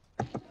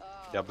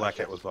 Yeah, Black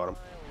Cat was bottom.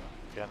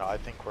 Yeah, no, I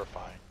think we're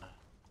fine.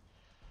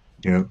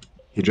 Yeah.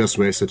 He just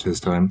wasted his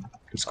time.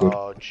 It's good.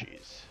 Oh,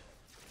 jeez.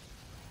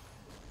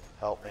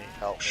 Help me,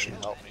 help me,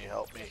 help me,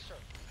 help me.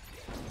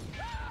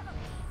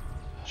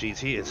 Jeez,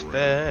 he is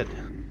fed.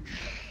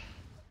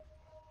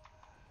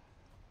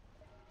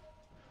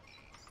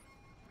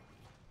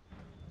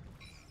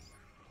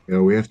 Yeah,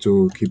 we have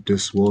to keep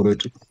this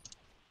warded.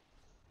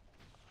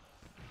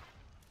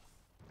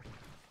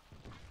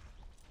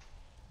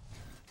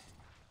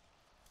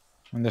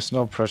 And there's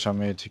no pressure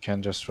made, you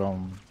can just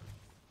roam.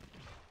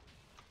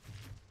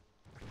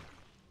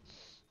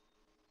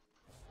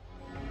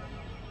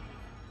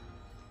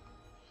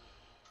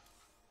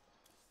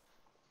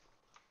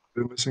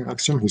 Still missing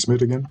Axiom. He's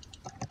mid again.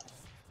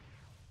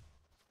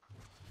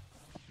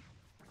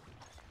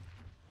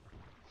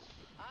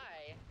 I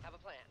have a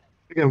plan.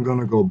 I think I'm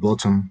gonna go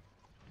bottom.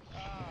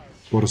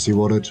 What is he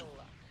warded?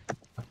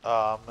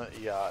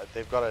 Yeah,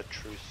 they've got a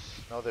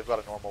truce. No, they've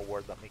got a normal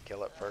ward. Let me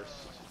kill it first.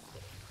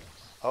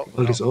 Oh,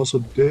 Ult is also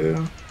there.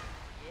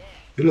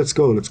 Yeah, let's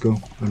go, let's go.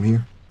 I'm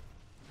here.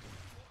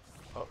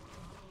 Oh.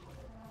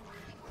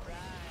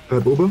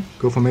 Uber,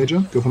 go for major,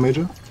 go for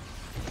major.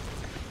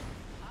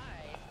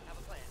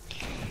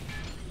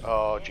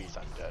 Oh, jeez,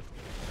 I'm dead.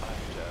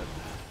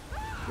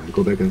 I'm dead.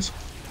 Go back, guys.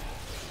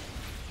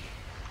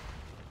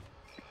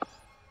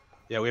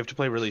 Yeah, we have to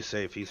play really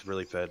safe. He's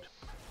really fed.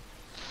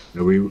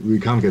 Yeah, we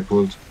can't get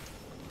pulled.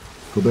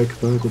 Go back,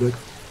 go back.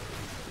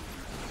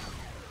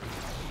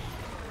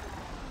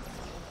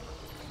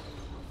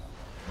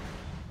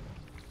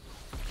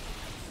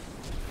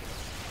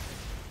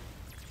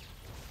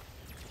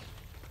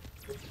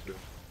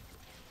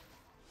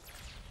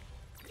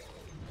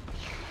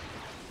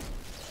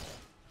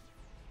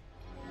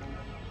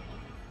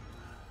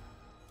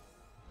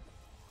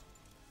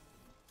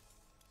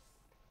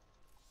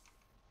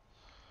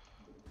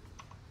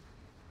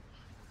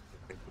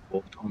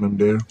 Walked on him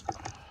there.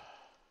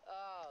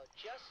 Oh,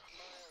 just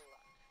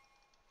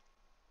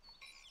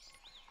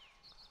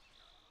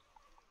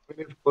my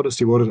luck. If what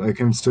is warded, I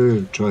can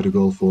still try to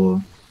go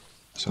for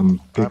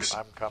some picks.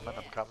 I'm coming,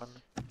 I'm coming.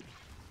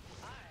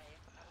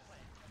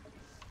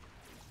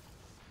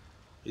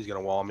 He's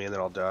gonna wall me and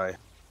then I'll die. You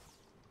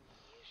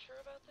sure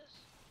about this?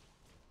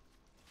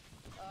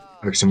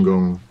 Axiom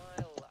going.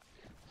 My luck.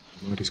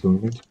 What is going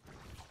mid?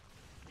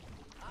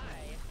 I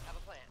have a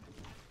plan.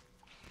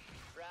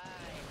 Right.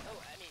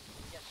 Oh, I mean,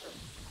 yes, sir.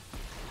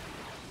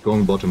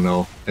 Going bottom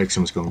now.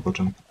 Axiom's going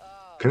bottom.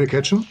 Can we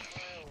catch him?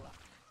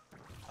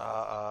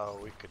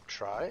 We could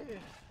try.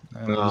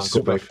 He's go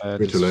super back. fat.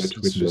 We're too late, we're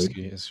It's too late.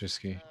 risky, it's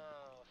risky.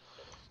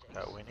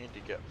 We need to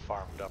get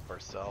farmed up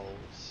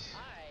ourselves.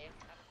 I have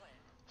a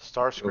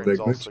plan. Starscream's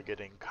back mid. also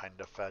getting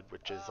kinda fed,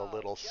 which is a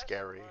little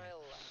scary. My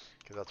luck.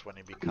 Because that's when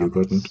he You got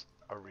becomes it.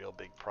 a real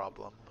big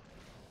problem.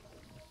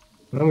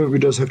 Now we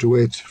just have to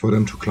wait for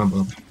them to clump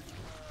up.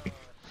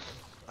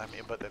 I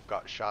mean, but they've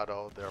got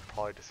Shadow, they're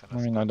probably just I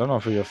gonna... mean, I don't know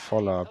if we have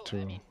follow-up Oh, I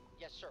too, mean,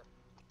 yes, sir.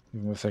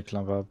 even if they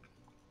clump up.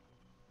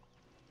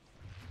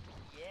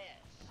 Yes.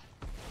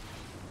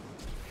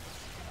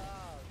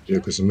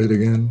 Jack is mid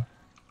again.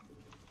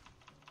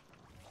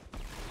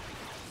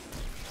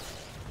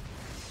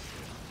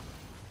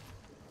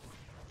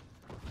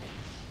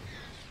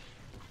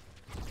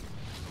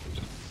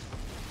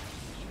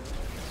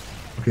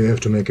 Okay, I have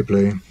to make a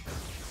play.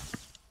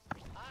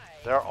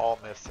 They're all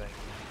missing.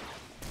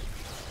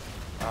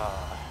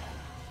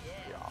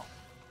 Yeah.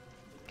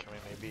 Can we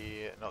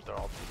maybe... No, they're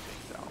all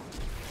TPing down.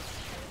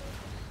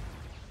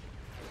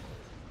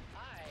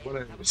 Well,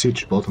 I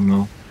siege bottom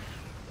now.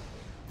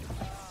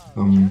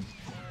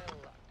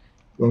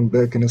 Going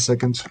back in a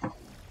second. You sure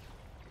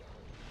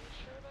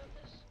about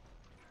this?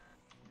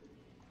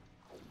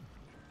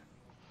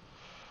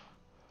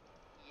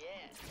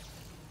 Yes.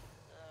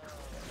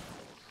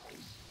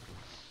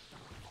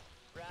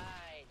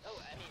 Right. Oh,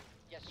 I mean,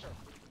 yes, sir.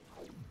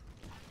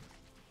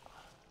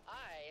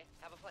 I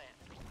have a plan.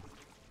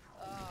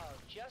 Oh,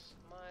 just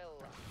my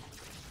luck.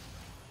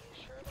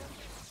 You sure about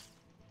this?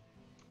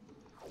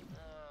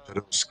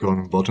 Shadows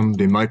going bottom.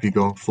 They might be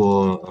going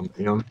for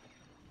Aeon.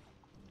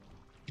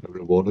 I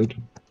will ward it.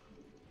 You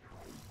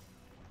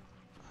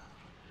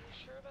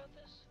sure about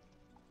this?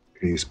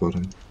 Okay, he's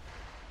bottom.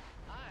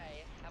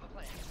 I have a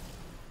plan.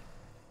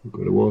 We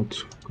got a ward.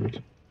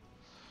 Good.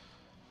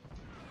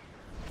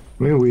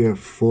 Maybe we have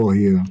 4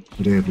 here.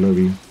 They have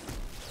Levy. Right.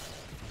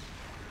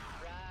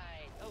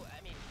 Oh,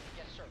 I mean,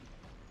 yes, sir.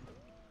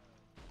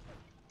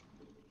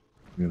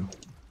 Yeah.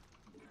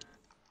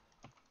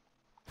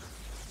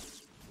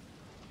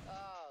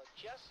 Oh,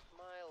 just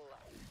my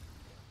luck.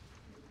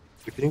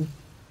 Skipping?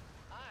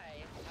 I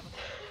have a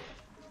plan.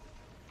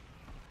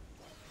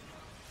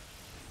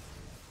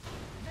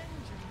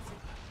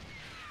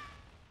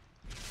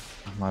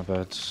 My bad. I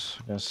guess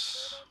About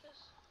this?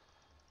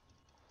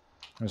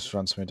 this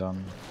runs me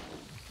down.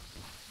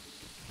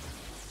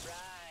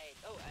 Right.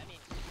 Oh, I mean,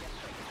 yes,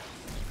 sir.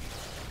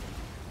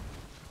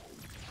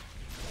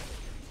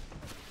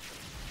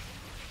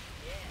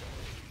 Yeah.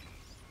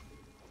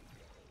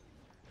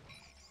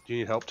 Do you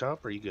need help,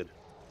 Top? Or are you good?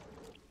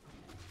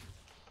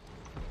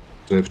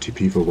 They have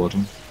TP for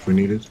bottom if we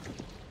need it.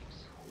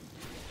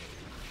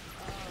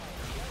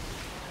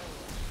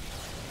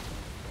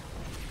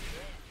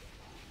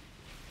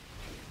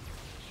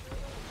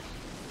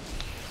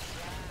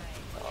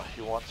 Oh,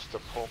 he wants to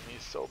pull me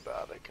so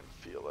bad, I can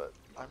feel it.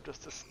 I'm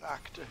just a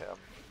snack to him.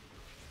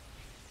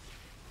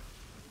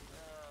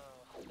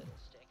 Oh,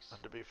 fiddlesticks.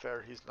 And to be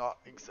fair, he's not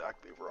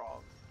exactly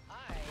wrong.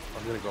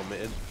 I'm gonna go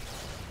mid.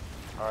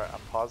 Alright,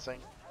 I'm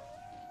pausing.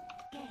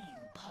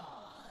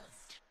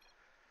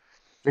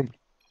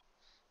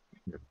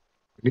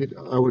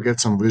 I will get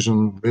some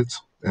vision mid,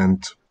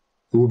 and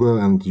Uber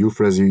and you,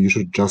 Frezzy, you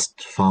should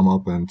just farm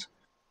up, and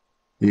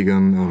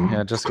Egan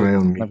Yeah, just cry get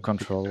on me. map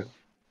control.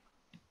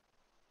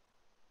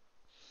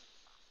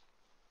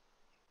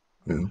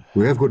 Yeah.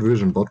 We have good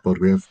vision bot, but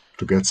we have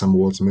to get some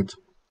wards mid.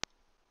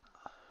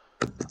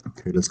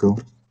 Okay, let's go.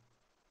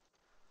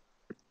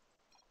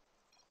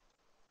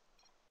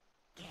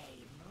 You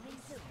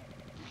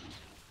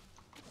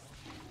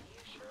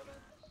sure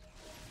about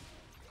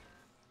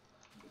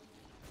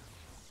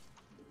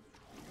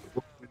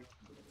this?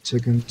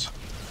 Second.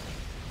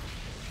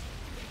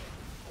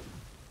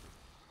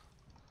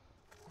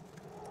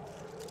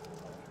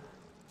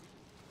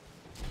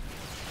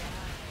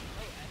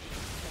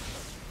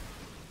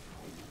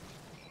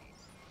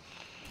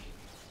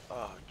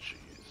 Oh,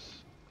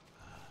 jeez.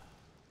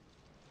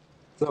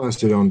 As long as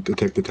they don't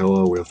attack the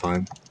tower, we're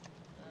fine. Oh,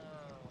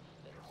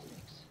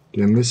 fiddlesticks.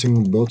 They're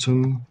missing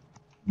bottom.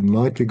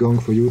 Might be going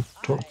for you,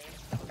 top. I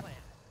have a plan.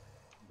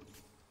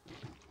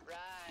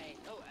 Right.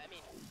 Oh, I mean,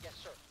 yes,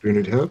 sir. Do you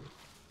need help?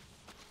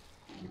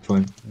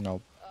 Fine.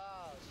 Nope.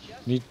 Oh,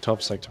 just Need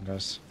top sector,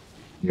 guys.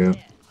 Yeah.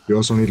 You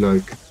also need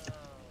like, Oh,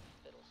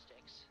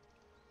 fiddlesticks.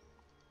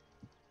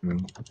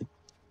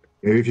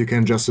 maybe if you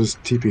can just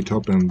TP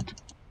top and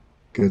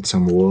get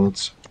some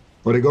wards.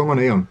 Oh, they're going on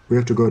Aeon. We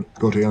have to go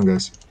to Aeon,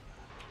 guys.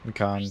 We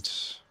can't.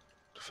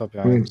 Too far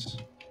I mean,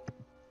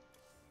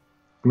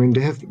 behind.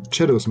 they have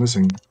shadows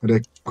missing, and I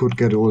could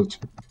get ult.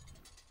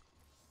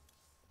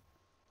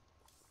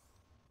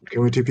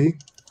 Can we TP?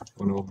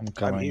 Oh no. I'm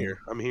coming. I'm here.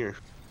 I'm here.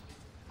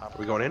 I'm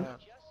we going in? coming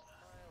Just my luck.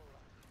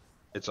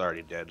 It's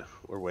already dead.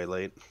 We're way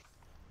late.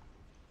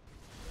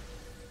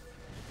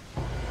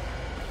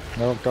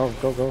 No, go,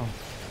 go, go.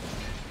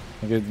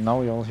 Okay, now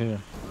we're all here.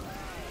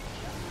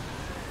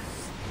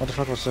 What the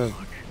fuck was that?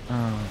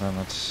 Oh, damn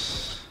it.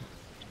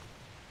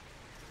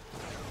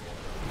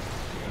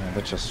 Yeah,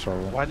 they just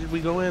troll. Why did we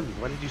go in?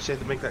 Why did you say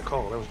to make that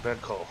call? That was a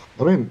bad call.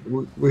 I mean,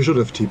 we should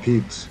have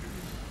TP'd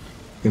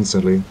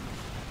instantly.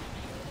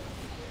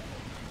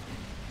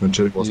 When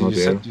Chillick was not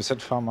there. You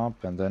said farm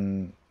up, and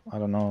then I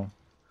don't know.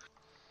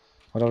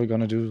 What are we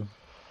gonna do?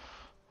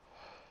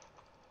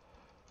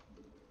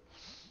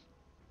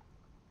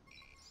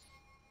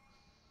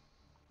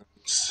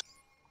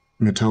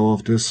 In the tower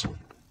of this. You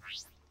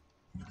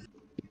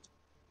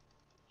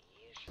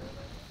sure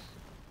about this?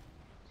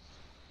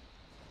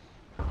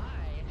 I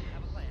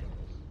have a plan.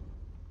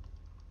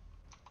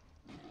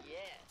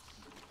 Yes.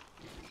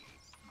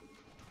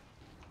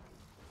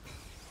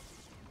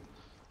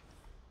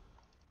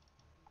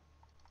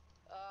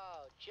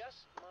 Oh,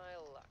 just my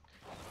luck.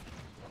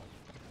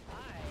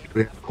 Do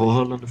we have core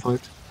huddle in the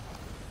fight?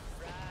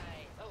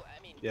 Right. Oh, I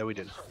mean. Yeah, we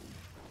did. Yes, sir.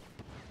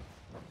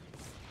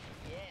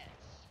 Yes.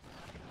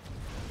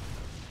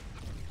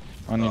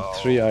 I need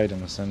 3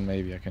 items, then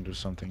maybe I can do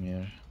something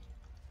here.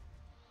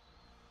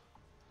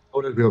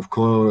 Oh, that we have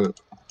core.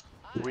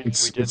 We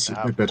It's didn't a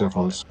have bit better Corval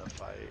for us. in the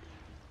fight.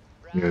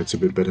 Yeah, it's a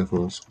bit better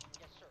for us.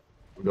 Yes, sir.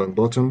 We're going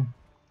bottom.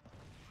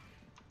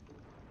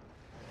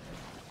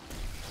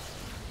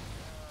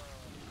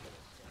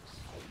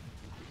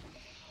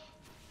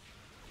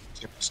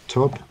 It's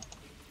top. You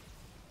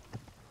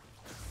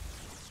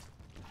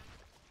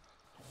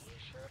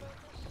sure about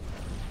this?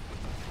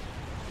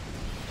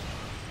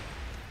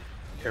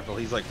 Careful,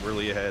 he's like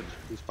really ahead.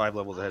 He's 5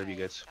 levels ahead of you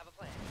guys. Have a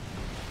plan.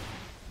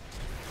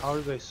 How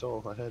are they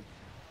so ahead?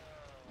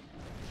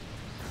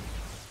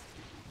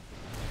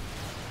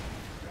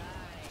 Right.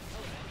 Oh, I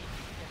mean,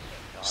 yes,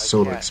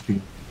 so like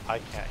speed. I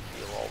can't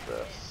heal all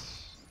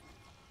this.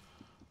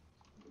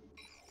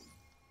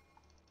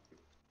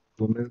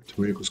 1 minute,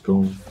 Riego's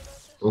going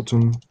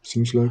bottom,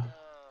 seems like.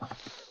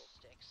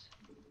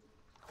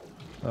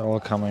 They're all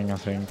coming, I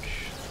think.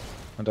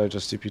 And I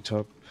just TP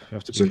top. You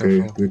have to It's be okay,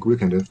 careful. we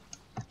can dive.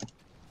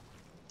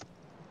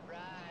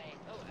 Right.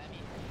 Oh, I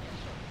mean,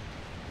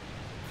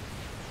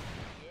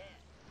 yes,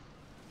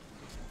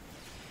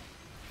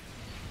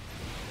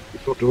 sir. You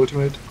got the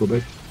ultimate, go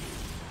back.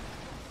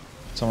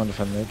 Someone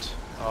defend mid.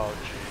 Oh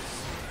jeez.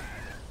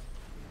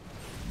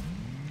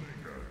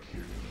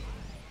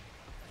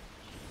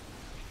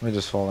 Mid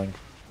is falling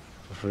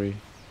for free.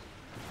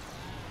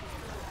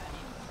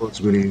 Oh, it's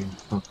really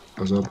fuck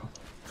us up.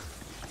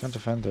 Can't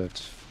defend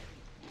it.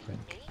 I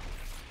think. Me?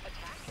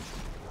 Attack?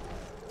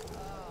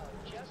 Oh,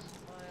 just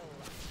my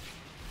luck.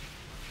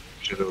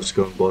 Shadow's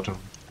going bottom.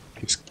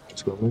 He's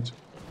going mid.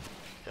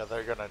 Yeah,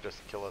 they're gonna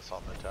just kill us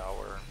on the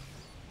tower.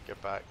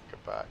 Get back,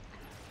 get back.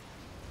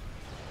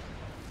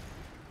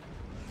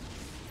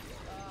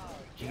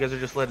 You guys are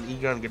just letting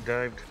Aeon get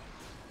dived.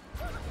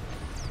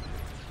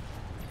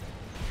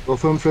 Go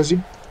for him,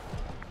 Frezzy.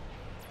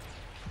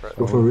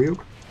 Go for Ryuk.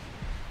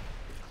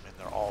 I mean,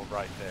 they're all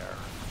right there.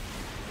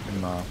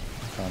 No, I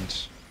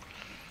can't.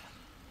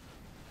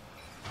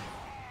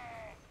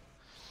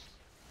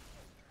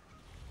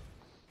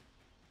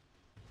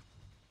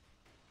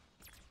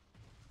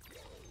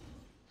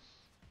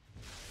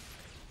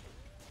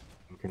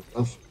 You can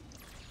buff.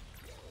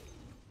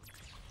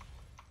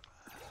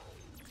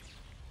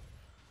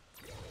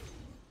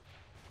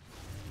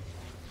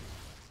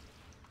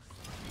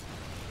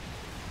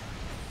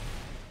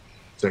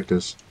 Take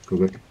this, go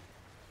back.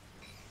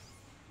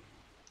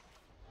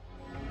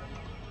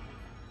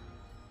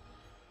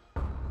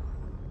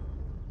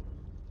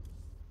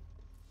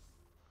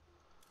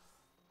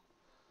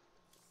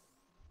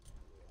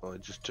 Oh,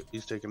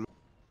 he's taking.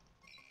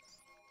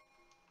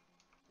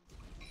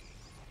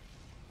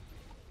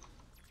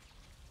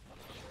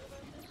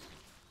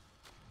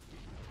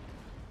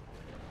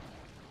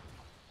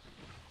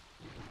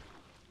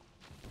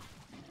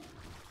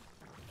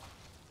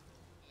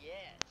 Yes.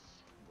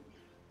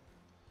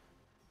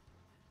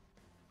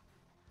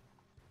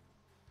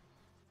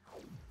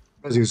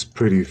 Frezzy's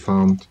pretty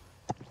farmed.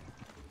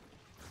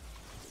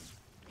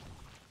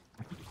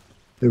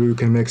 Maybe we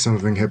can make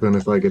something happen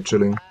if I get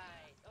chilling. Right.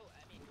 Oh,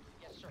 I mean,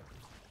 yes, sir.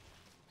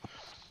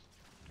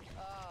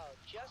 Oh,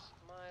 just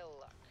my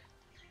luck.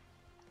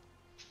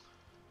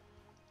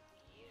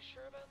 You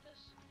sure about this?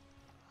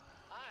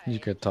 You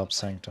get top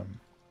sanctum.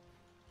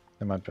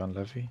 They might be on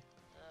levy.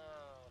 Oh,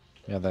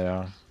 Yeah, they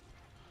are.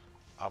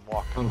 I'm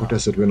walking.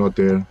 Uncontested, we're not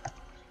there.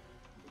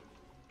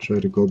 Try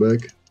to go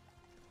back.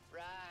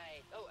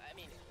 right. Oh, I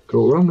mean,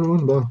 Go,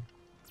 run, bar.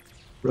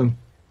 Run.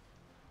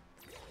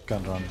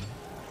 Can't run.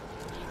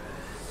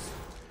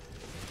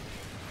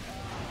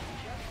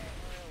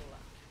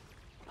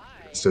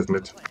 Stiff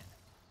mid.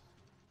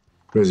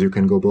 Frezzy, you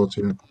can go bot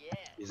here.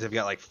 yes. They've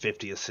got like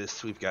 50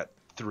 assists. We've got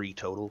 3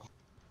 total.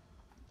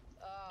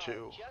 Oh,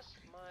 2. just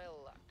my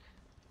luck.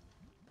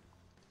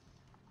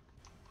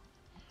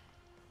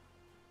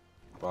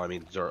 Well, I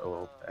mean,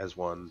 Zoro has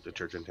 1,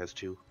 Detergent has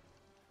 2.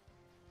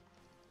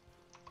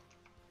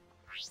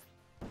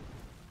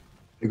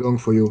 They're going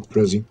for you,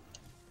 Frezzy.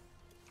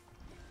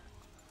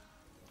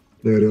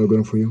 They're all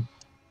going for you.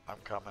 I'm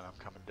coming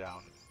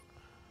down.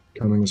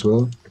 Coming as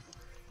well.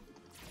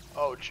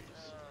 Oh jeez.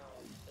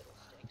 Oh,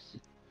 fiddlesticks.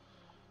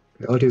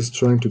 The ulti is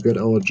trying to get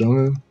our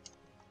jungle.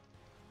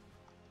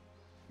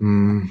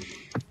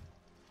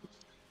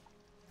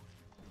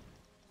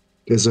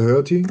 There's a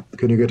hurty.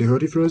 Can you get a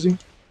hurty, Frezzy?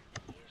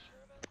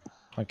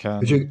 I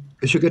can.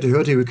 If you get a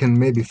hurty, we can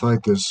maybe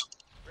fight this.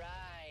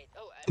 Right.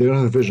 Oh, I They don't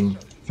have vision.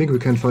 I think we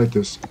can fight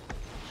this.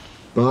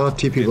 But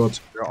TP bot.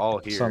 They're all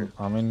here. Some,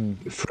 I mean,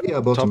 Free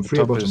our bottom, free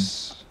our top bottom.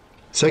 is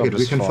Take it, top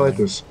we is can falling. fight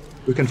this.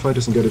 We can fight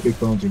this and get a big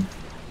bounty.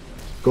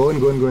 Go in.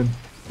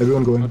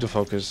 Everyone go in. Go to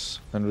focus.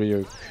 Then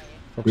Ryuk.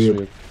 Focus Ryuk.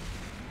 Ryuk.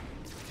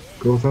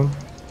 Go with them.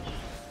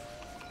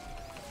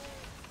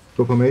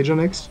 Go for major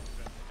next.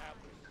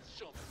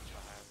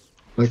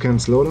 I can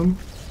slow them.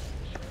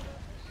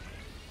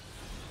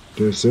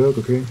 There's Zerg,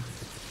 okay.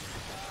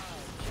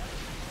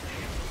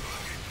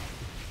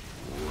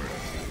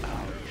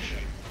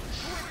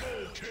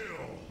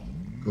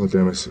 Oh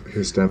damn,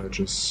 his damage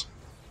is...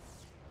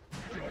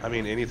 I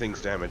mean,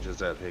 anything's damage is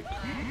that big.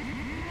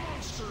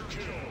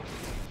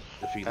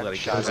 If you let it go,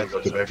 Shadow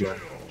got the goes backline.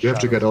 You have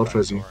to get out,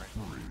 Fezzy.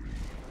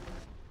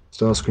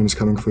 Starscream's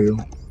coming for you.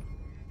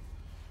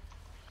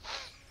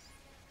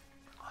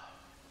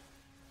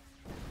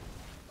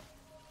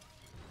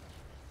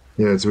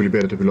 Yeah, it's really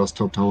bad that we lost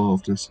top tower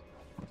of this.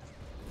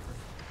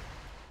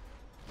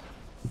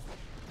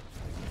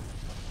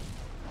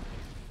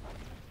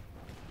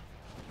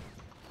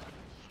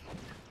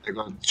 I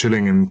got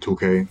chilling in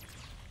 2k.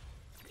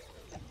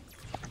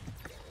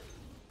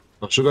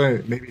 But should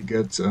I maybe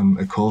get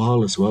a core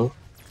hull as well?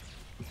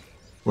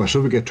 Or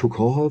should we get 2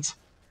 core hulls?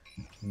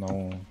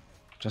 No.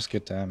 Just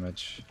get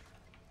damage.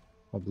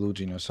 Or blue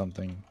gene or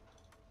something.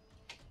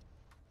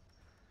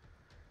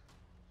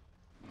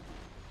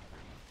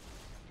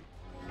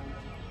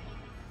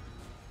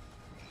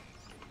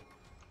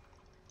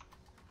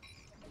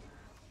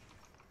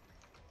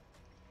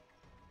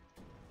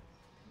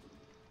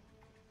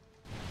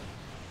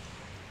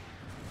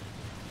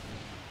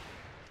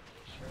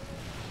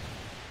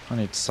 I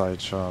need side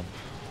sharp.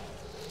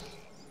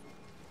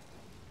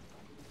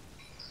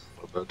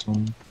 That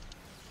one.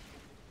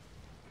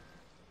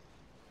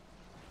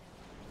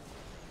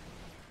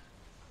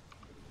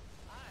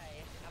 I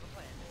have a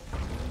plan.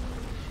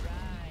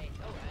 Right.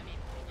 Oh, I mean,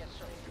 yes,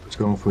 sir. It's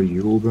going for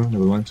you, Uber.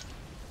 Never mind.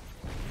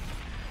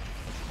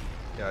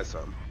 Yeah, I saw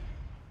him.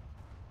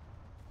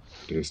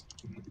 Just,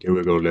 here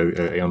we go,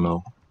 Aeon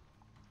now.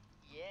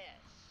 Yes.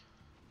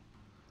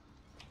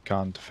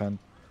 Can't defend.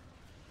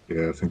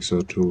 Yeah, I think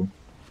so too.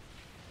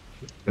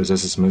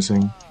 SS is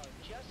missing. Oh,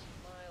 just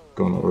my luck.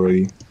 Gone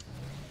already.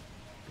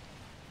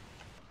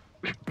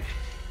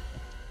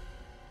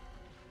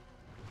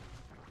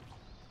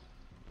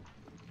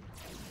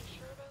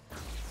 Sure about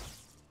that?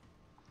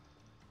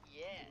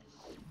 Yes.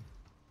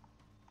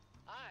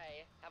 I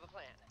have a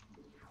plan.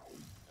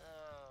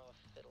 Oh,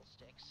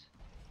 fiddlesticks.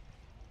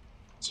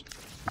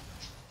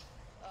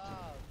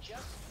 Oh,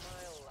 just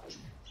my luck.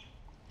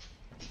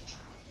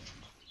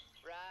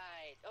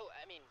 Right. Oh,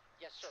 I mean,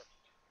 yes, sir.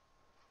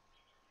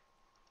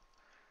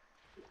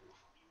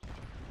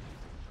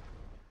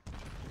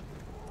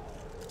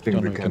 Thing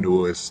we can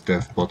do is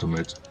death bottom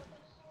it.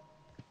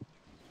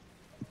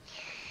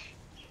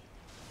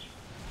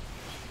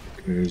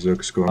 Okay,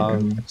 Zerg's going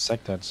in.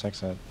 Sack that, sack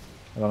that.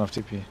 I don't have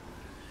TP.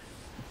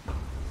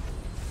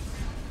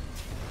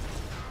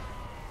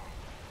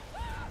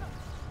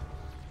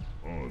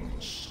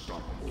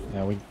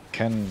 Yeah, we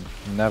can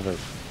never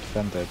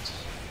defend it.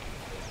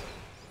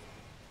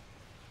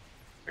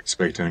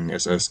 Expecting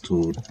SS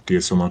to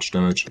deal so much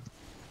damage.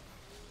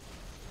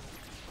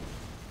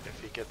 If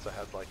he gets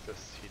ahead like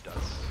this, he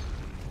does.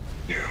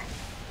 Yeah.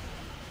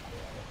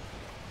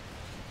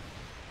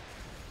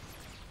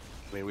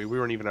 I mean, we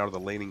weren't even out of the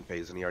laning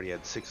phase and he already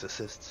had 6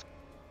 assists.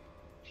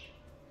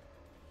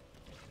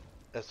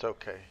 It's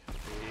okay.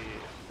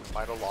 We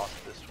might have lost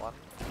this one,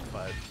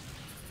 but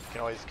we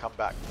can always come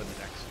back for the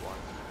next one.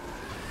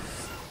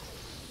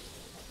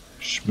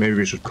 Maybe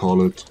we should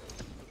call it.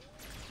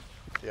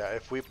 Yeah,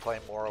 if we play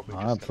more, we'll be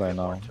I'll just play gonna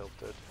get more now.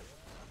 tilted.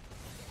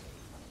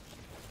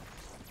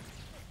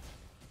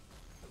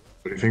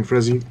 What do you think,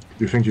 Frezzy? Do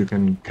you think you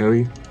can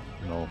carry?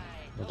 No,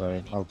 but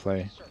I'll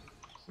play.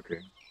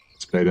 Okay,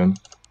 let's play then.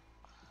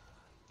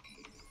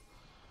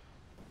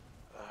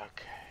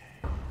 Okay.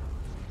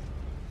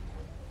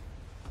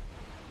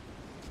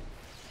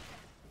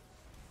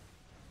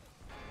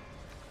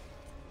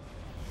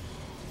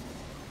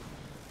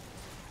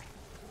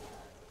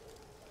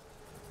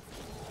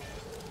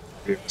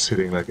 It's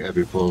hitting like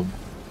every ball.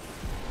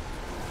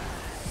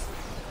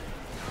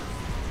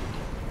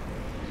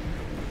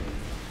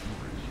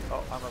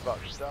 Oh, I'm about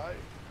to die.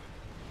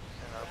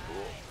 In our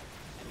pool.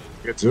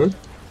 Get Zerg?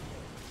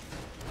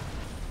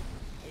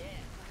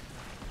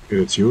 Okay,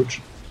 that's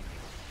huge.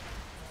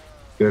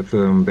 They have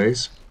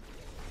base.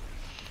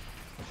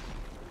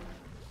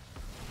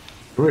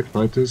 Alright,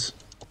 fight this.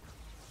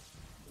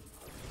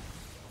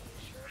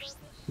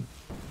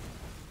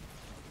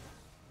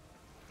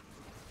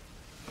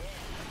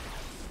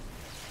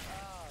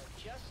 Oh,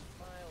 just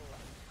my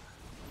luck.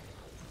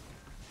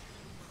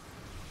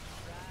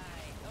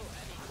 Right. Oh,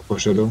 I mean, For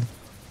Shadow.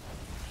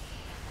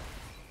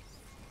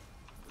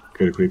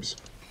 Okay, the creeps.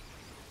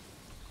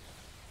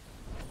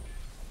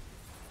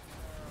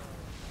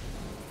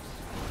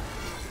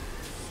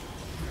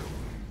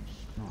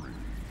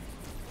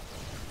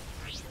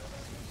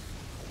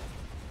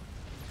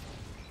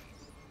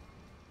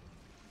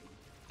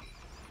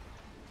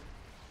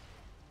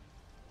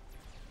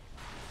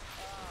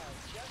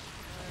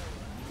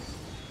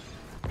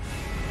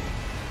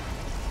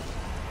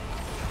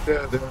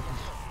 Yeah,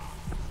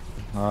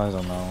 I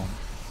don't know.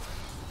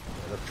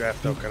 The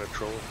draft out kind of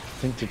troll. I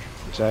think the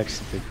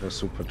Jackson pick was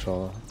super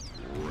troll.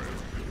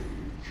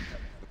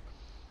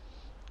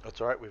 That's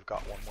alright, we've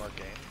got one more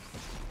game.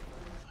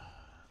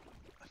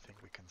 I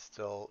think we can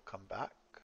still come back.